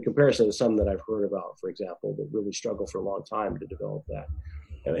in comparison to some that I've heard about, for example, that really struggle for a long time to develop that.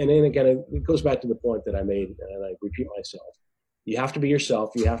 And then again, it goes back to the point that I made, and I repeat myself. You have to be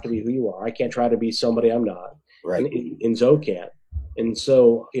yourself. You have to be who you are. I can't try to be somebody I'm not. Right. And Zoe can't. And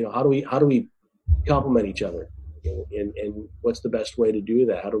so, how do we complement each other? And what's the best way to do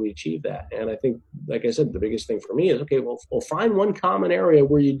that? How do we achieve that? And I think, like I said, the biggest thing for me is, okay, well find one common area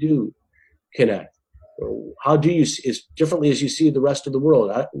where you do connect. How do you, as differently as you see the rest of the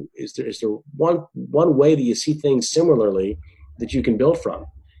world? Is there one way that you see things similarly that you can build from?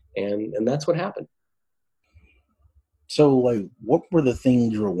 And that's what happened. So, like, what were the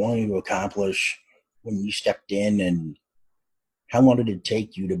things you were wanting to accomplish when you stepped in, and how long did it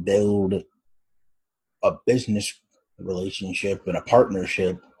take you to build a business relationship and a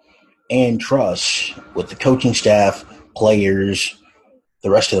partnership and trust with the coaching staff, players, the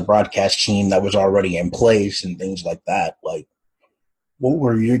rest of the broadcast team that was already in place and things like that? Like, what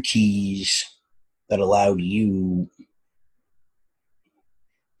were your keys that allowed you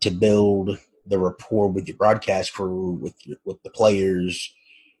to build the rapport with your broadcast crew, with the players,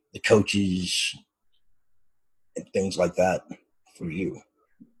 the coaches, and things like that for you?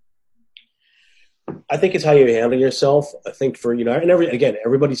 I think it's how you handle yourself. I think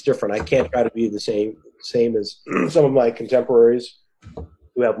everybody's different. I can't try to be the same as some of my contemporaries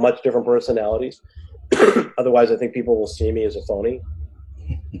who have much different personalities. Otherwise, I think people will see me as a phony.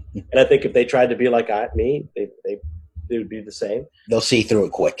 And I think if they tried to be like me, they would be the same. They'll see through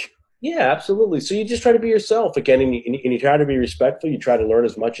it quick. Yeah, absolutely. So you just try to be yourself again, and you try to be respectful. You try to learn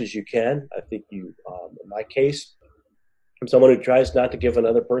as much as you can. I think in my case, I'm someone who tries not to give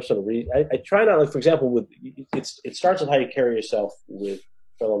another person a reason. I try not, like, for example, it starts with how you carry yourself with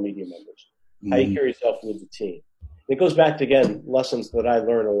fellow media members, how you carry yourself with the team. And it goes back to, again, lessons that I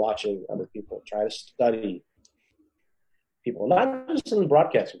learned in watching other people. Try to study people, not just in the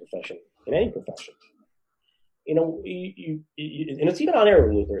broadcasting profession, in any profession. And it's even on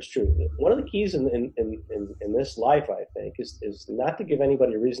air, Luther, it's true. One of the keys in this life, I think, is not to give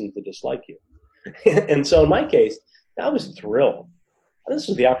anybody a reason to dislike you. And so in my case, I was thrilled. This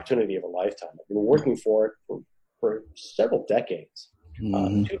was the opportunity of a lifetime. I've been working for it for several decades,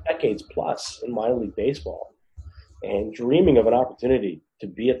 2 decades plus in minor league baseball, and dreaming of an opportunity to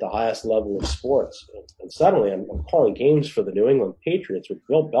be at the highest level of sports. And suddenly I'm calling games for the New England Patriots with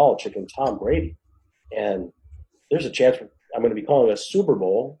Bill Belichick and Tom Brady. And there's a chance I'm going to be calling a Super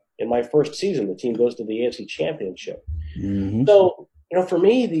Bowl in my first season. The team goes to the AFC Championship. Mm-hmm. So, for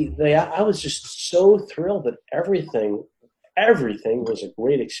me, I was just so thrilled that everything was a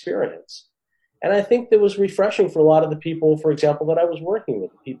great experience. And I think that was refreshing for a lot of the people, for example, that I was working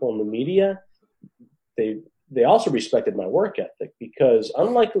with. People in the media, they also respected my work ethic, because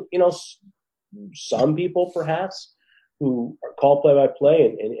unlike, some people perhaps who are call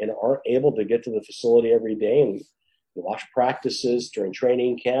play-by-play and aren't able to get to the facility every day and watch practices during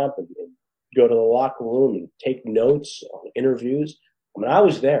training camp and go to the locker room and take notes on interviews. I mean, I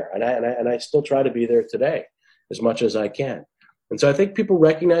was there, and I still try to be there today as much as I can. And so I think people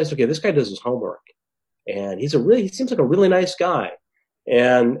recognize, okay, this guy does his homework, and he seems like a really nice guy.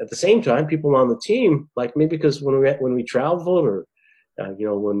 And at the same time, people on the team like me, because when we traveled or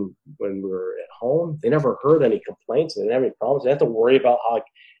when we were at home, they never heard any complaints. They didn't have any problems. They didn't have to worry about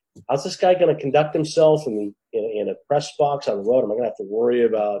how's this guy going to conduct himself in a press box on the road. Am I going to have to worry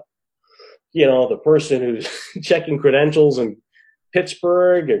about the person who's checking credentials in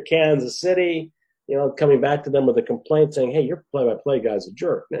Pittsburgh or Kansas City, coming back to them with a complaint saying, hey, your play-by-play guy's a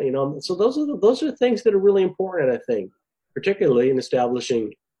jerk. So those are things that are really important, I think, particularly in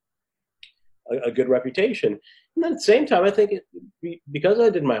establishing a good reputation. And at the same time, I think because I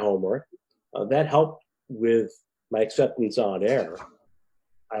did my homework, that helped with my acceptance on air,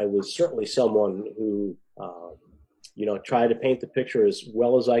 I was certainly someone who, tried to paint the picture as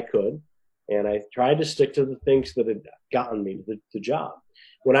well as I could. And I tried to stick to the things that had gotten me the job.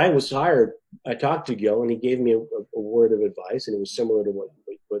 When I was hired, I talked to Gil, and he gave me a word of advice, and it was similar to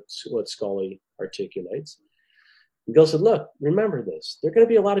what Scully articulates. And Gil said, look, remember this. There are going to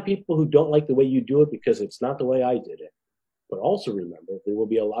be a lot of people who don't like the way you do it because it's not the way I did it. But also remember, there will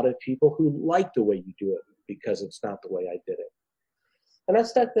be a lot of people who like the way you do it because it's not the way I did it. And that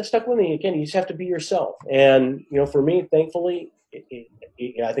stuck with me. Again, you just have to be yourself. And, for me, thankfully,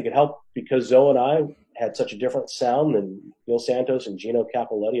 I think it helped because Zoe and I had such a different sound than Gil Santos and Gino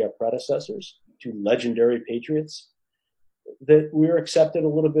Capoletti, our predecessors, two legendary Patriots, that we were accepted a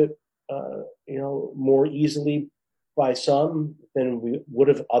little bit, more easily by some than we would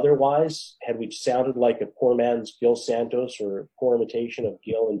have otherwise had we sounded like a poor man's Gil Santos or a poor imitation of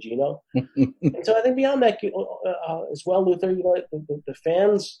Gil and Gino. And so I think beyond that as well, Luther, the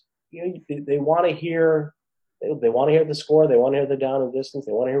fans, they want to hear. They want to hear the score. They want to hear the down and distance.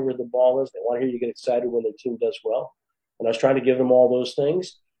 They want to hear where the ball is. They want to hear you get excited when their team does well. And I was trying to give them all those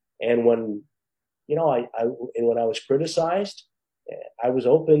things. And when, when I was criticized, I was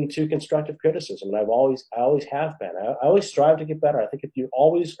open to constructive criticism. And I always have been. I always strive to get better. I think you're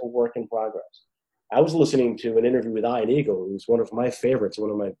always a work in progress. I was listening to an interview with Ian Eagle, who's one of my favorites,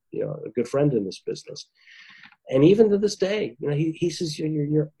 one of my, a good friend in this business. And even to this day, he says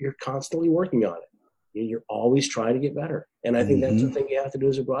you're constantly working on it. You're always trying to get better. And I think that's the thing you have to do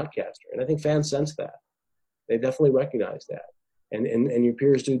as a broadcaster. And I think fans sense that. They definitely recognize that. And your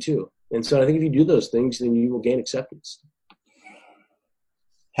peers do too. And so I think if you do those things, then you will gain acceptance.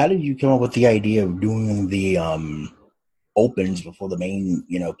 How did you come up with the idea of doing the opens before the main,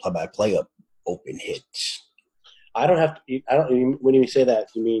 play-by-play open hits? When you say that,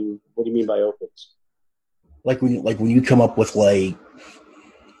 what do you mean by opens? Like when you come up with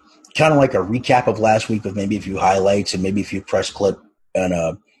kind of like a recap of last week with maybe a few highlights and maybe a few press clip and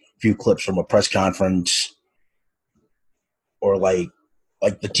a few clips from a press conference, or like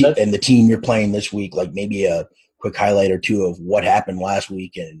the team you're playing this week, like maybe a quick highlight or two of what happened last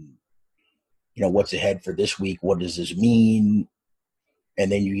week and what's ahead for this week. What does this mean? And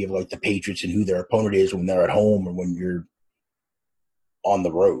then you give the Patriots and who their opponent is when they're at home or when you're on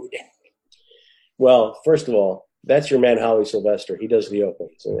the road. Well, first of all, that's your man, Howie Sylvester. He does the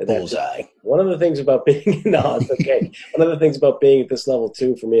opens. Bullseye. One of the things about being – no, it's okay. One of the things about being at this level,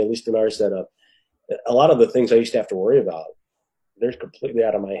 too, for me, at least in our setup, a lot of the things I used to have to worry about, they're completely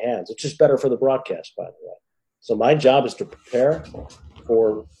out of my hands. It's just better for the broadcast, by the way. So my job is to prepare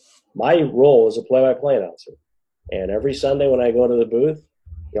for my role as a play-by-play announcer. And every Sunday when I go to the booth,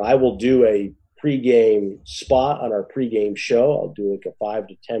 I will do a pregame spot on our pregame show. I'll do like a 5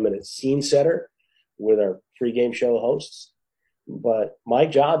 to 10 minute scene setter with our pregame show hosts. But my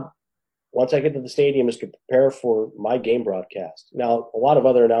job, once I get to the stadium, is to prepare for my game broadcast. Now, a lot of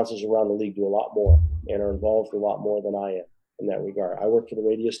other announcers around the league do a lot more and are involved a lot more than I am in that regard. I work for the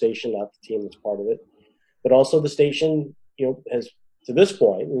radio station, not the team that's part of it. But also the station, has, to this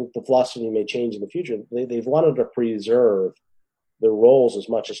point, the philosophy may change in the future, they've wanted to preserve the roles as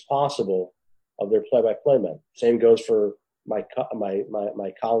much as possible of their play-by-play men. Same goes for my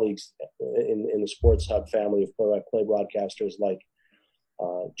colleagues in the Sports Hub family of play-by-play broadcasters like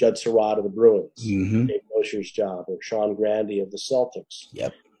Judd Surratt of the Bruins, Dave Mosher's job, or Sean Grandy of the Celtics.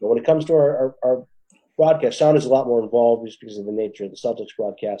 Yep. But when it comes to our broadcast, Sean is a lot more involved just because of the nature of the Celtics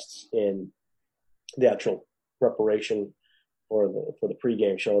broadcasts in the actual preparation for the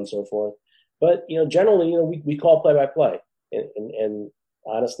pregame show and so forth. But generally, we call play-by-play, and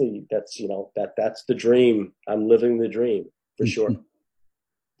honestly, that's that's the dream. I'm living the dream for sure.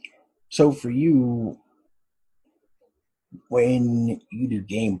 So for you, when you do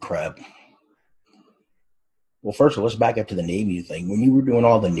game prep, well, first of all, let's back up to the Navy thing. When you were doing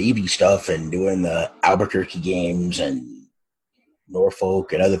all the Navy stuff and doing the Albuquerque games and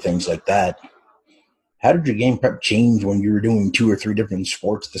Norfolk and other things like that, how did your game prep change when you were doing 2 or 3 different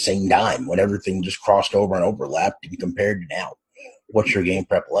sports at the same time, when everything just crossed over and overlapped and compared to now? What's your game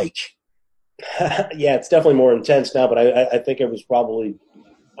prep like? Yeah, it's definitely more intense now, but I think it was probably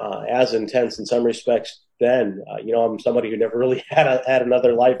as intense in some respects then. I'm somebody who never really had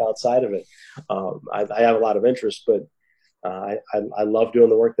another life outside of it. I have a lot of interest, but I love doing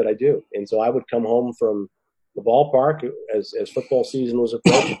the work that I do. And so I would come home from the ballpark as football season was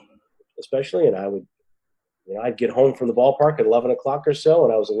approaching, especially, and I'd get home from the ballpark at 11 o'clock or so,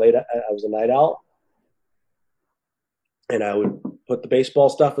 and I was a night owl. And I would put the baseball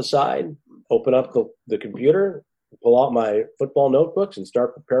stuff aside, open up the computer, pull out my football notebooks and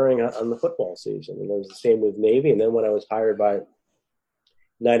start preparing on the football season. And it was the same with Navy. And then when I was hired by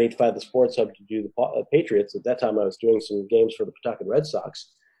 985 The Sports Hub to do the Patriots, at that time I was doing some games for the Pawtucket Red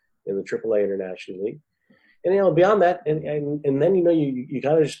Sox in the AAA International League. And, beyond that, and then, you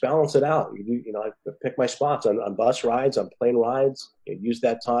kind of just balance it out. I pick my spots on bus rides, on plane rides, and use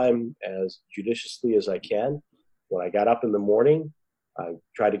that time as judiciously as I can. When I got up in the morning, I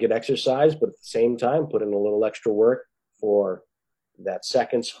tried to get exercise, but at the same time, put in a little extra work for that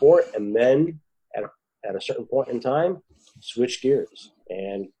second sport. And then at a certain point in time, switch gears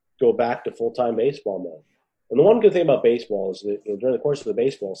and go back to full-time baseball mode. And the one good thing about baseball is that during the course of the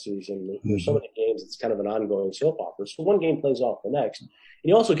baseball season, there's so many games, it's kind of an ongoing soap opera. So one game plays off the next. And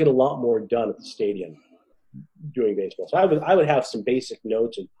you also get a lot more done at the stadium doing baseball. So I would have some basic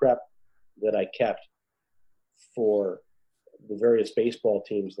notes and prep that I kept for the various baseball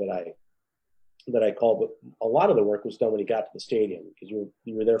teams that I called. But a lot of the work was done when you got to the stadium because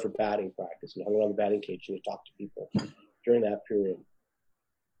you were there for batting practice and hung around the batting cage and you talked to people during that period.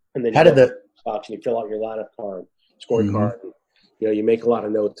 And then box and you fill out your lineup card, scorecard. And, you make a lot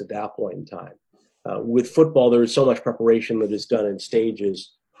of notes at that point in time. With football, there is so much preparation that is done in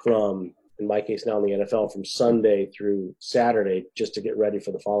stages from, in my case now in the NFL, from Sunday through Saturday just to get ready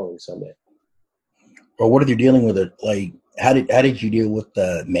for the following Sunday. Well, what are you dealing with it? Like, how did you deal with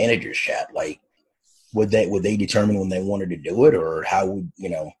the manager's chat? Like, would they determine when they wanted to do it, or how would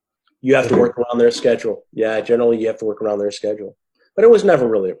You have to work around their schedule. Yeah, generally you have to work around their schedule, but it was never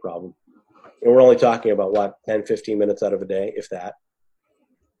really a problem. And we're only talking about 10, 15 minutes out of a day, if that.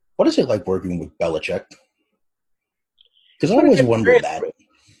 What is it like working with Belichick? Because I always wonder that.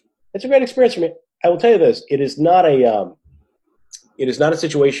 It's a great experience for me. I will tell you this: it is not a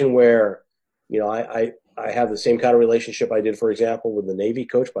situation where I have the same kind of relationship I did, for example, with the Navy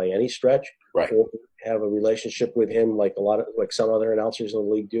coach by any stretch. Right. Or have a relationship with him like some other announcers in the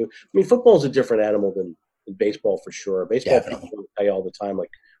league do. I mean, football is a different animal than baseball for sure. Baseball people tell you all the time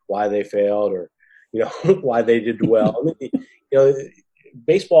like why they failed or why they did well.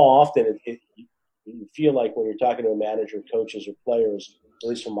 Baseball often you feel like when you're talking to a manager, coaches, or players, at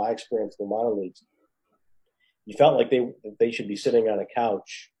least from my experience in the minor leagues, you felt like they should be sitting on a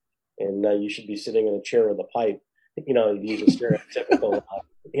couch and you should be sitting in a chair with a pipe. You use a stereotypical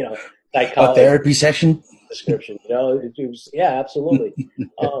psychology therapy session description. It was, yeah, absolutely.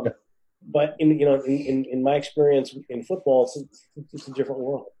 But in my experience in football, it's a different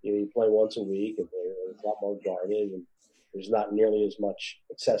world. You play once a week, and there's a lot more jargon, and there's not nearly as much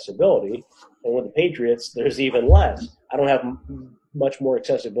accessibility. And with the Patriots, there's even less. I don't have much more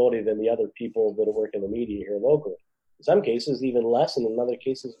accessibility than the other people that work in the media here locally. In some cases, even less, and in other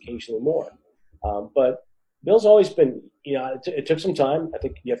cases, occasionally more. But Bill's always been, it took some time. I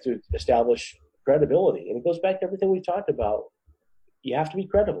think you have to establish credibility, and it goes back to everything we talked about. You have to be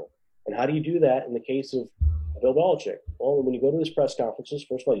credible. And how do you do that in the case of Bill Belichick? Well, when you go to his press conferences,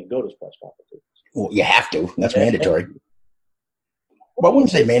 first of all, you go to his press conferences. Well, you have to. That's mandatory. Well, I wouldn't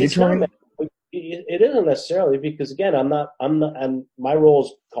say mandatory. It isn't necessarily because, again, my role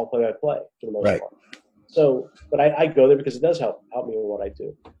is called play-by-play for the most part. So, but I go there because it does help me with what I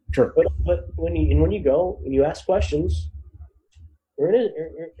do. Sure. But when you go and you ask questions,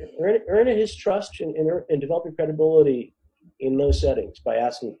 earn his trust and develop your credibility in those settings by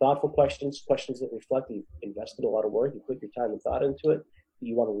asking thoughtful questions that reflect that you've invested a lot of work, you put your time and thought into it,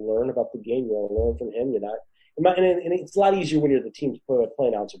 you want to learn about the game, you want to learn from him. You're not, and it's a lot easier when you're the team's play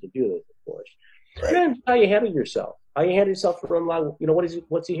announcer to do this, of course. Right. And how you handle yourself. How you handle yourself from,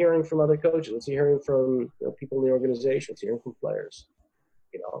 what's he hearing from other coaches? What's he hearing from people in the organization? What's he hearing from players?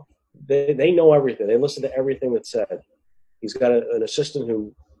 They know everything. They listen to everything that's said. He's got an assistant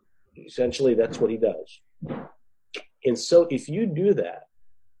who essentially that's what he does. And so if you do that,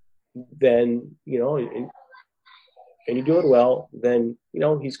 then, and you do it well, then,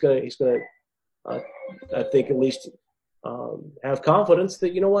 he's going to, I think at least have confidence that,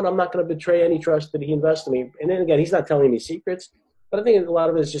 I'm not going to betray any trust that he invests in me. And then again, he's not telling me secrets, but I think a lot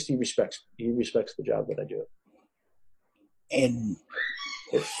of it is just he respects the job that I do. And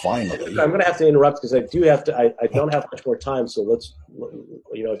finally, I'm going to have to interrupt because I don't have much more time. So let's,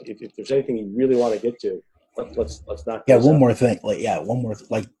 if there's anything you really want to get to, let's not. Yeah, one more thing.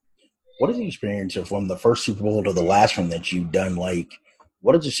 What is the experience from the first Super Bowl to the last one that you've done? Like,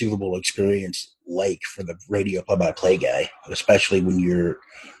 what is the Super Bowl experience like for the radio play-by-play guy, especially when you're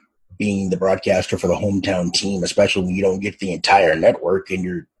being the broadcaster for the hometown team, especially when you don't get the entire network and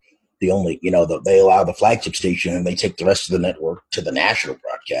you're the only, they allow the flagship station and they take the rest of the network to the national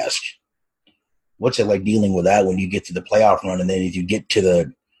broadcast. What's it like dealing with that when you get to the playoff run and then if you get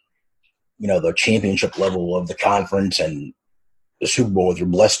to the championship level of the conference and the Super Bowl if you're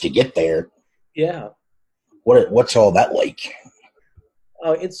blessed to get there. Yeah. What's all that like?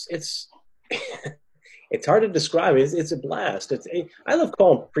 Oh, it's it's hard to describe. It's a blast. I love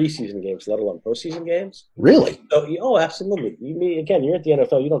calling preseason games, let alone postseason games. Really? Oh, absolutely. Again, you're at the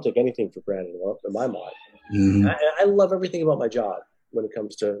NFL. You don't take anything for granted, in my mind. Mm-hmm. I love everything about my job when it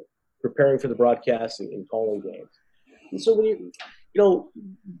comes to preparing for the broadcast and calling games. And so when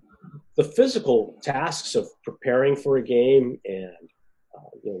the physical tasks of preparing for a game and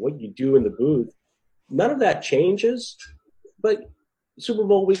what you do in the booth, none of that changes. But Super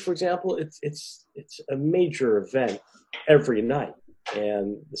Bowl week, for example, it's a major event every night,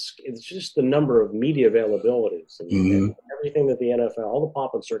 and it's just the number of media availabilities and everything that the NFL, all the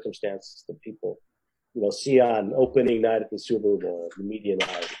pomp and circumstances that people see on opening night at the Super Bowl, the media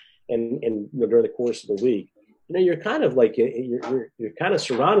night, and during the course of the week. You're kind of like you're kind of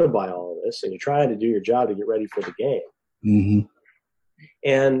surrounded by all of this, and you're trying to do your job to get ready for the game. Mm-hmm.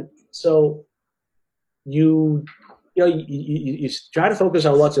 And so you try to focus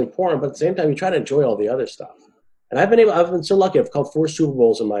on what's important, but at the same time you try to enjoy all the other stuff. And I've been so lucky. I've called 4 Super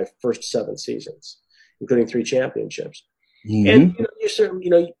Bowls in my first 7 seasons, including 3 championships. Mm-hmm. And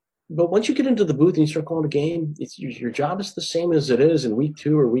but once you get into the booth and you start calling a game, your job is the same as it is in week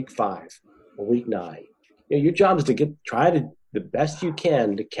 2 or week 5 or week 9. Your job is to try to the best you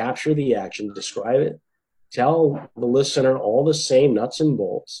can to capture the action, describe it, tell the listener all the same nuts and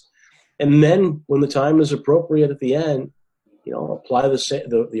bolts, and then when the time is appropriate at the end, apply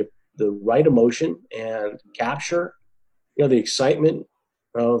the right emotion and capture the excitement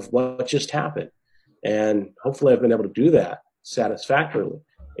of what just happened. And hopefully, I've been able to do that satisfactorily,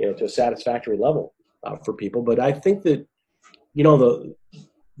 to a satisfactory level for people. But I think that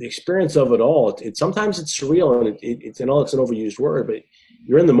the experience of it all, sometimes it's surreal, and it's an overused word, but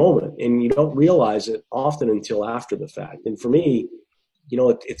you're in the moment and you don't realize it often until after the fact. And for me,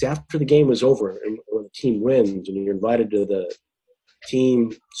 it's after the game is over and when the team wins and you're invited to the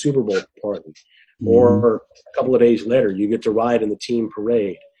team Super Bowl party, or a couple of days later, you get to ride in the team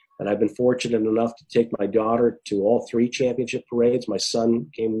parade. And I've been fortunate enough to take my daughter to all 3 championship parades. My son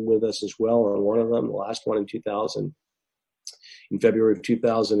came with us as well on one of them, the last one in February of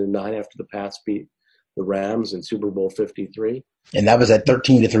 2009 after the Pats beat the Rams in Super Bowl 53. And that was that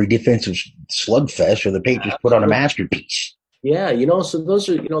 13-3 defensive slugfest where the Patriots put on a masterpiece. Yeah, so those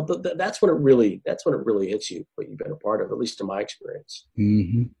are, that's when it really hits you, what you've been a part of, at least in my experience.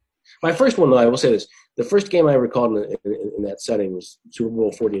 Mm-hmm. My first one, though, I will say this, the first game I recalled in that setting was Super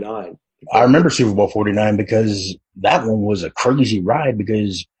Bowl 49. I remember Super Bowl 49 because that one was a crazy ride,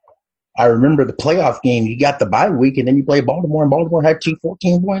 because I remember the playoff game, you got the bye week, and then you play Baltimore, and Baltimore had 2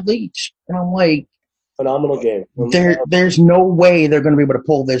 14-point leads. And I'm like, phenomenal game. There's no way they're going to be able to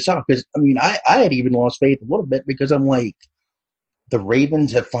pull this off. Because, I had even lost faith a little bit, because I'm like, the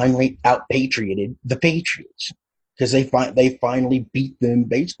Ravens have finally out-patrioted the Patriots, because they finally beat them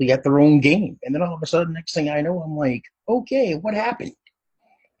basically at their own game. And then all of a sudden, next thing I know, I'm like, okay, what happened?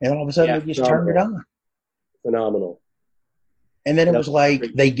 And all of a sudden, they just turned it on. Phenomenal. And then it was like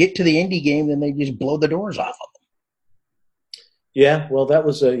they get to the Indy game, then they just blow the doors off of them. Yeah, well, that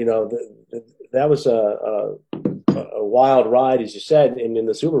was a wild ride, as you said. And in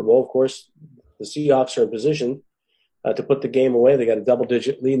the Super Bowl, of course, the Seahawks are in position to put the game away. They got a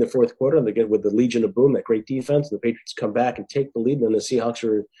double-digit lead in the fourth quarter, and they get with the Legion of Boom, that great defense. And the Patriots come back and take the lead, and then the Seahawks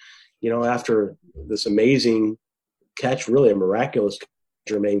are, after this amazing catch, really a miraculous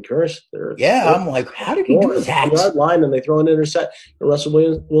Jermaine Kearse. I'm like, how did he do that? Yard line, and they throw an intercept. And Russell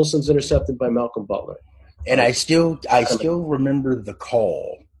Wilson's intercepted by Malcolm Butler. And I still remember the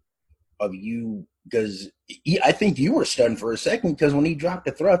call of you, because I think you were stunned for a second, because when he dropped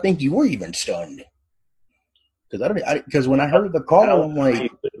the throw, I think you were even stunned. Because when I heard the call, I'm like,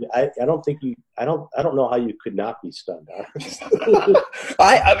 I don't know how you could not be stunned.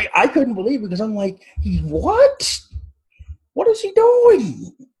 I couldn't believe it, because I'm like, what? What is he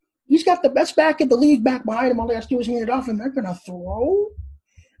doing? He's got the best back in the league back behind him. All they have to do is hand it off, and they're going to throw.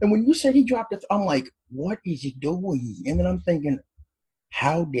 And when you said he dropped it, I'm like, what is he doing? And then I'm thinking,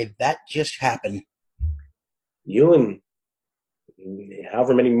 how did that just happen? You and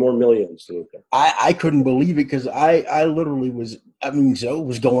however many more millions. I couldn't believe it, because I literally was, Zoe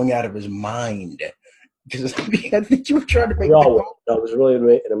was going out of his mind. Because I think you were trying to make it. No, it was really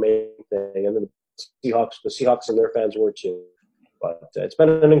an amazing thing. And then the Seahawks and their fans were too. But it's been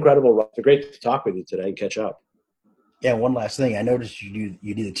an incredible run. It's great to talk with you today and catch up. Yeah, one last thing. I noticed you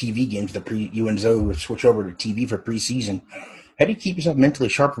do the TV games. You and Zoe switch over to TV for preseason. How do you keep yourself mentally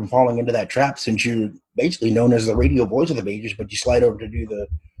sharp from falling into that trap, since you're basically known as the radio voice of the Patriots, but you slide over to do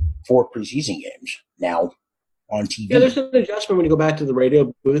 4 preseason games now on TV. Yeah, there's an adjustment when you go back to the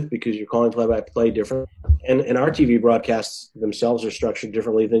radio booth because you're calling play-by-play different. And our TV broadcasts themselves are structured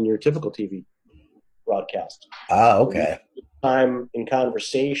differently than your typical TV broadcast. Ah, okay. Time in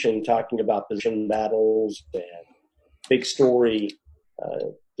conversation talking about position battles and big story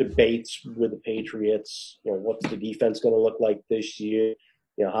debates with the Patriots. What's the defense going to look like this year?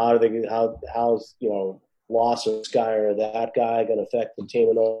 How's loss of this guy or that guy going to affect the team?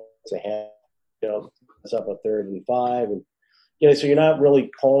 And all it's a hand, it's up a 3rd and 5, and so you're not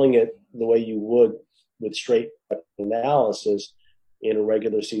really calling it the way you would with straight analysis in a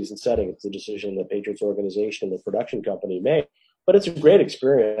regular season setting. It's a decision the Patriots organization and the production company made, but it's a great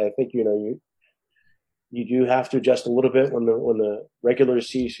experience. I think you do have to adjust a little bit when the regular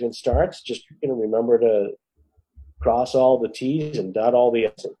season starts. Just remember to cross all the T's and dot all the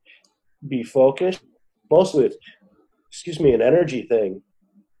I's. Be focused. Mostly, it's an energy thing.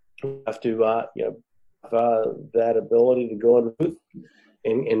 You have to that ability to go in the booth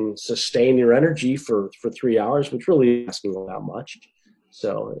and sustain your energy for 3 hours, which really isn't asking that much.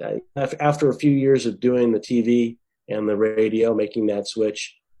 So after a few years of doing the TV and the radio, making that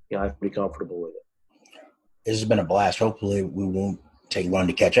switch, I'm pretty comfortable with it. This has been a blast. Hopefully we won't take long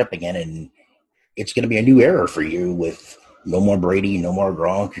to catch up again, and it's going to be a new era for you with no more Brady, no more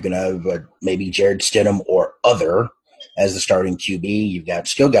Gronk. You're going to have maybe Jared Stidham or other as the starting QB. You've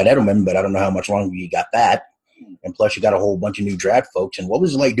still got Edelman, but I don't know how much longer you got that. And plus, you got a whole bunch of new draft folks. And what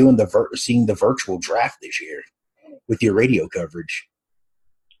was it like doing seeing the virtual draft this year with your radio coverage?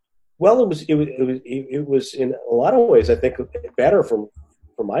 Well, it was in a lot of ways, I think, better from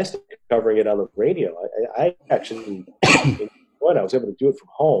my side covering it on the radio. I actually enjoyed it. I was able to do it from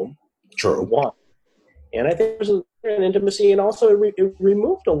home. True. And I think there was an intimacy, and also it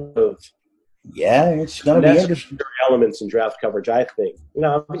removed a lot of it's going to be interesting elements in draft coverage. I think,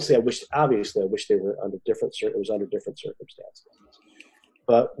 obviously, I wish they were under different circumstances.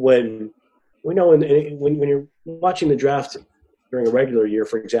 But when you're watching the draft during a regular year,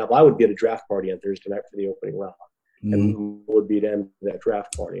 for example, I would be at a draft party on Thursday night for the opening round, and would be to end that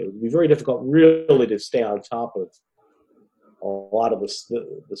draft party. It would be very difficult, really, to stay on top of a lot of the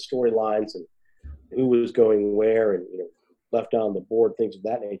storylines and who was going where, and left on the board, things of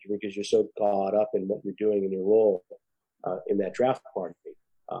that nature, because you're so caught up in what you're doing in your role in that draft party.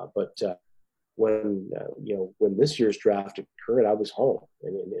 But when this year's draft occurred, I was home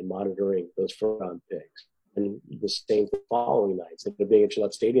and monitoring those first-round picks, and the same the following nights. Instead of being at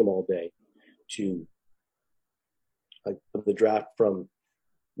Gillette Stadium all day to the draft from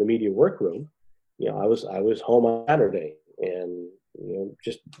the media workroom, I was home on Saturday, and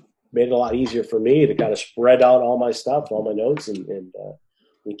just made it a lot easier for me to kind of spread out all my stuff, all my notes, and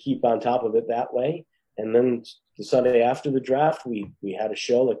keep on top of it that way. And then the Sunday after the draft, we had a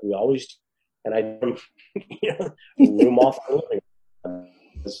show like we always do, and I room off the living room.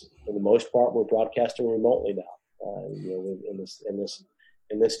 For the most part, we're broadcasting remotely now.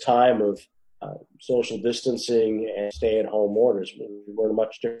 In this time of social distancing and stay-at-home orders, we're in a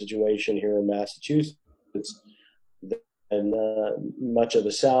much different situation here in Massachusetts and much of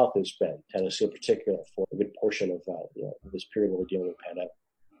the South has been, Tennessee in particular, for a good portion of this period where we're dealing with pandemic.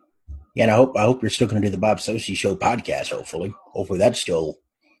 Yeah, and I hope you're still going to do the Bob Socci Show podcast. Hopefully that's still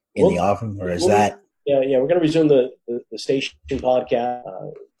in the offing, or is that? Yeah, we're going to resume the station podcast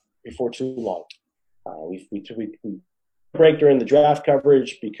before too long. We break during the draft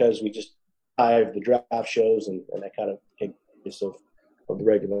coverage because we just dive the draft shows and that kind of take place of the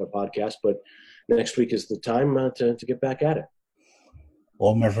regular podcast, but next week is the time to get back at it.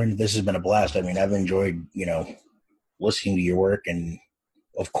 Well, my friend, this has been a blast. I mean, I've enjoyed, listening to your work. And,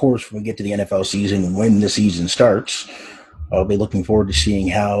 of course, when we get to the NFL season and when the season starts, I'll be looking forward to seeing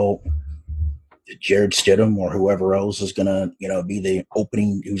how Jared Stidham or whoever else is going to, be the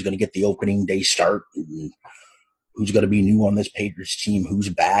opening, who's going to get the opening day start, and who's going to be new on this Patriots team, who's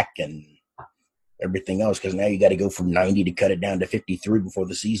back, and everything else. Because now you got to go from 90 to cut it down to 53 before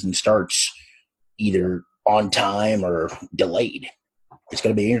the season starts, either on time or delayed. It's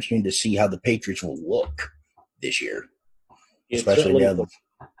going to be interesting to see how the Patriots will look this year, especially now.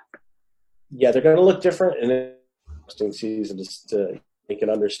 Yeah, they're going to look different in an interesting season, just to make an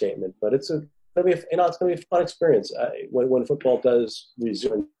understatement. But it's going to be a fun experience when football does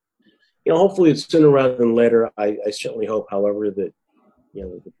resume. Hopefully it's sooner rather than later. I certainly hope, however, that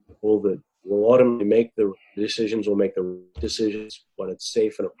the people that will ultimately make the decisions will make the decisions when it's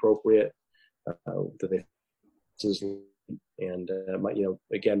safe and appropriate. That they and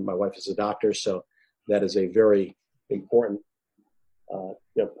my wife is a doctor, so that is a very important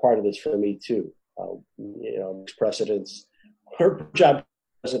part of this for me too. Precedence. Her job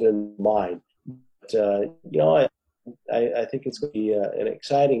president in mind. But, I think it's going to be an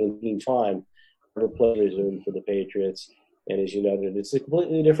exciting and lean time for playerism for the Patriots. And as you noted, it's a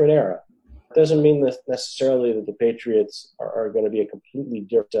completely different era. It doesn't mean that necessarily that the Patriots are going to be a completely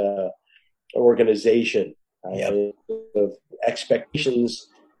different organization of expectations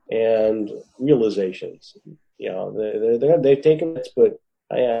and realizations. They've taken it, but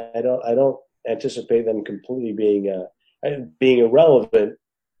I don't anticipate them completely being irrelevant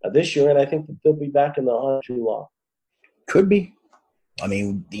this year. And I think that they'll be back in the hunt too long. Could be. I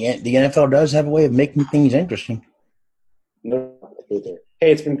mean, the NFL does have a way of making things interesting. No,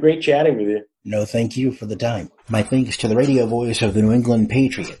 hey, it's been great chatting with you. No, thank you for the time. My thanks to the radio voice of the New England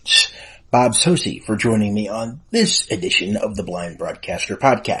Patriots, Bob Socci, for joining me on this edition of the Blind Broadcaster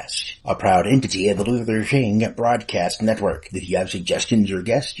Podcast, a proud entity of the Luther King Broadcast Network. If you have suggestions or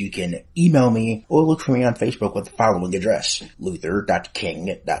guests, you can email me or look for me on Facebook with the following address: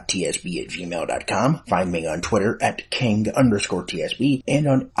 luther.king.tsb@gmail.com. Find me on Twitter at king_tsb and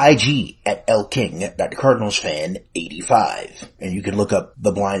on IG at lking.cardinalsfan85. And you can look up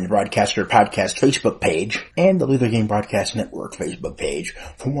the Blind Broadcaster Podcast Facebook page and the Luther King Broadcast Network Facebook page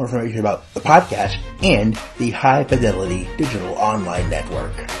for more information about the podcast and the High Fidelity Digital Online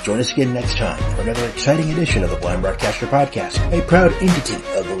Network. Join us again next time for another exciting edition of the Blind Broadcaster Podcast, a proud entity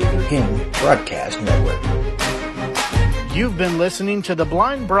of the Luther King Broadcast Network. You've been listening to the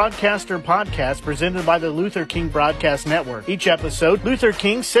Blind Broadcaster Podcast presented by the Luther King Broadcast Network. Each episode, Luther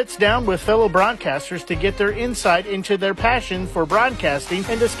King sits down with fellow broadcasters to get their insight into their passion for broadcasting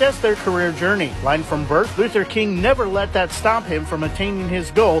and discuss their career journey. Blind from birth, Luther King never let that stop him from attaining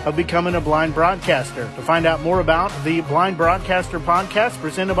his goal of becoming a blind broadcaster. To find out more about the Blind Broadcaster Podcast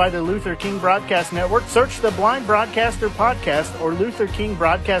presented by the Luther King Broadcast Network, search the Blind Broadcaster Podcast or Luther King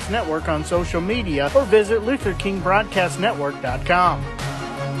Broadcast Network on social media or visit LutherKingBroadcastNetwork.com.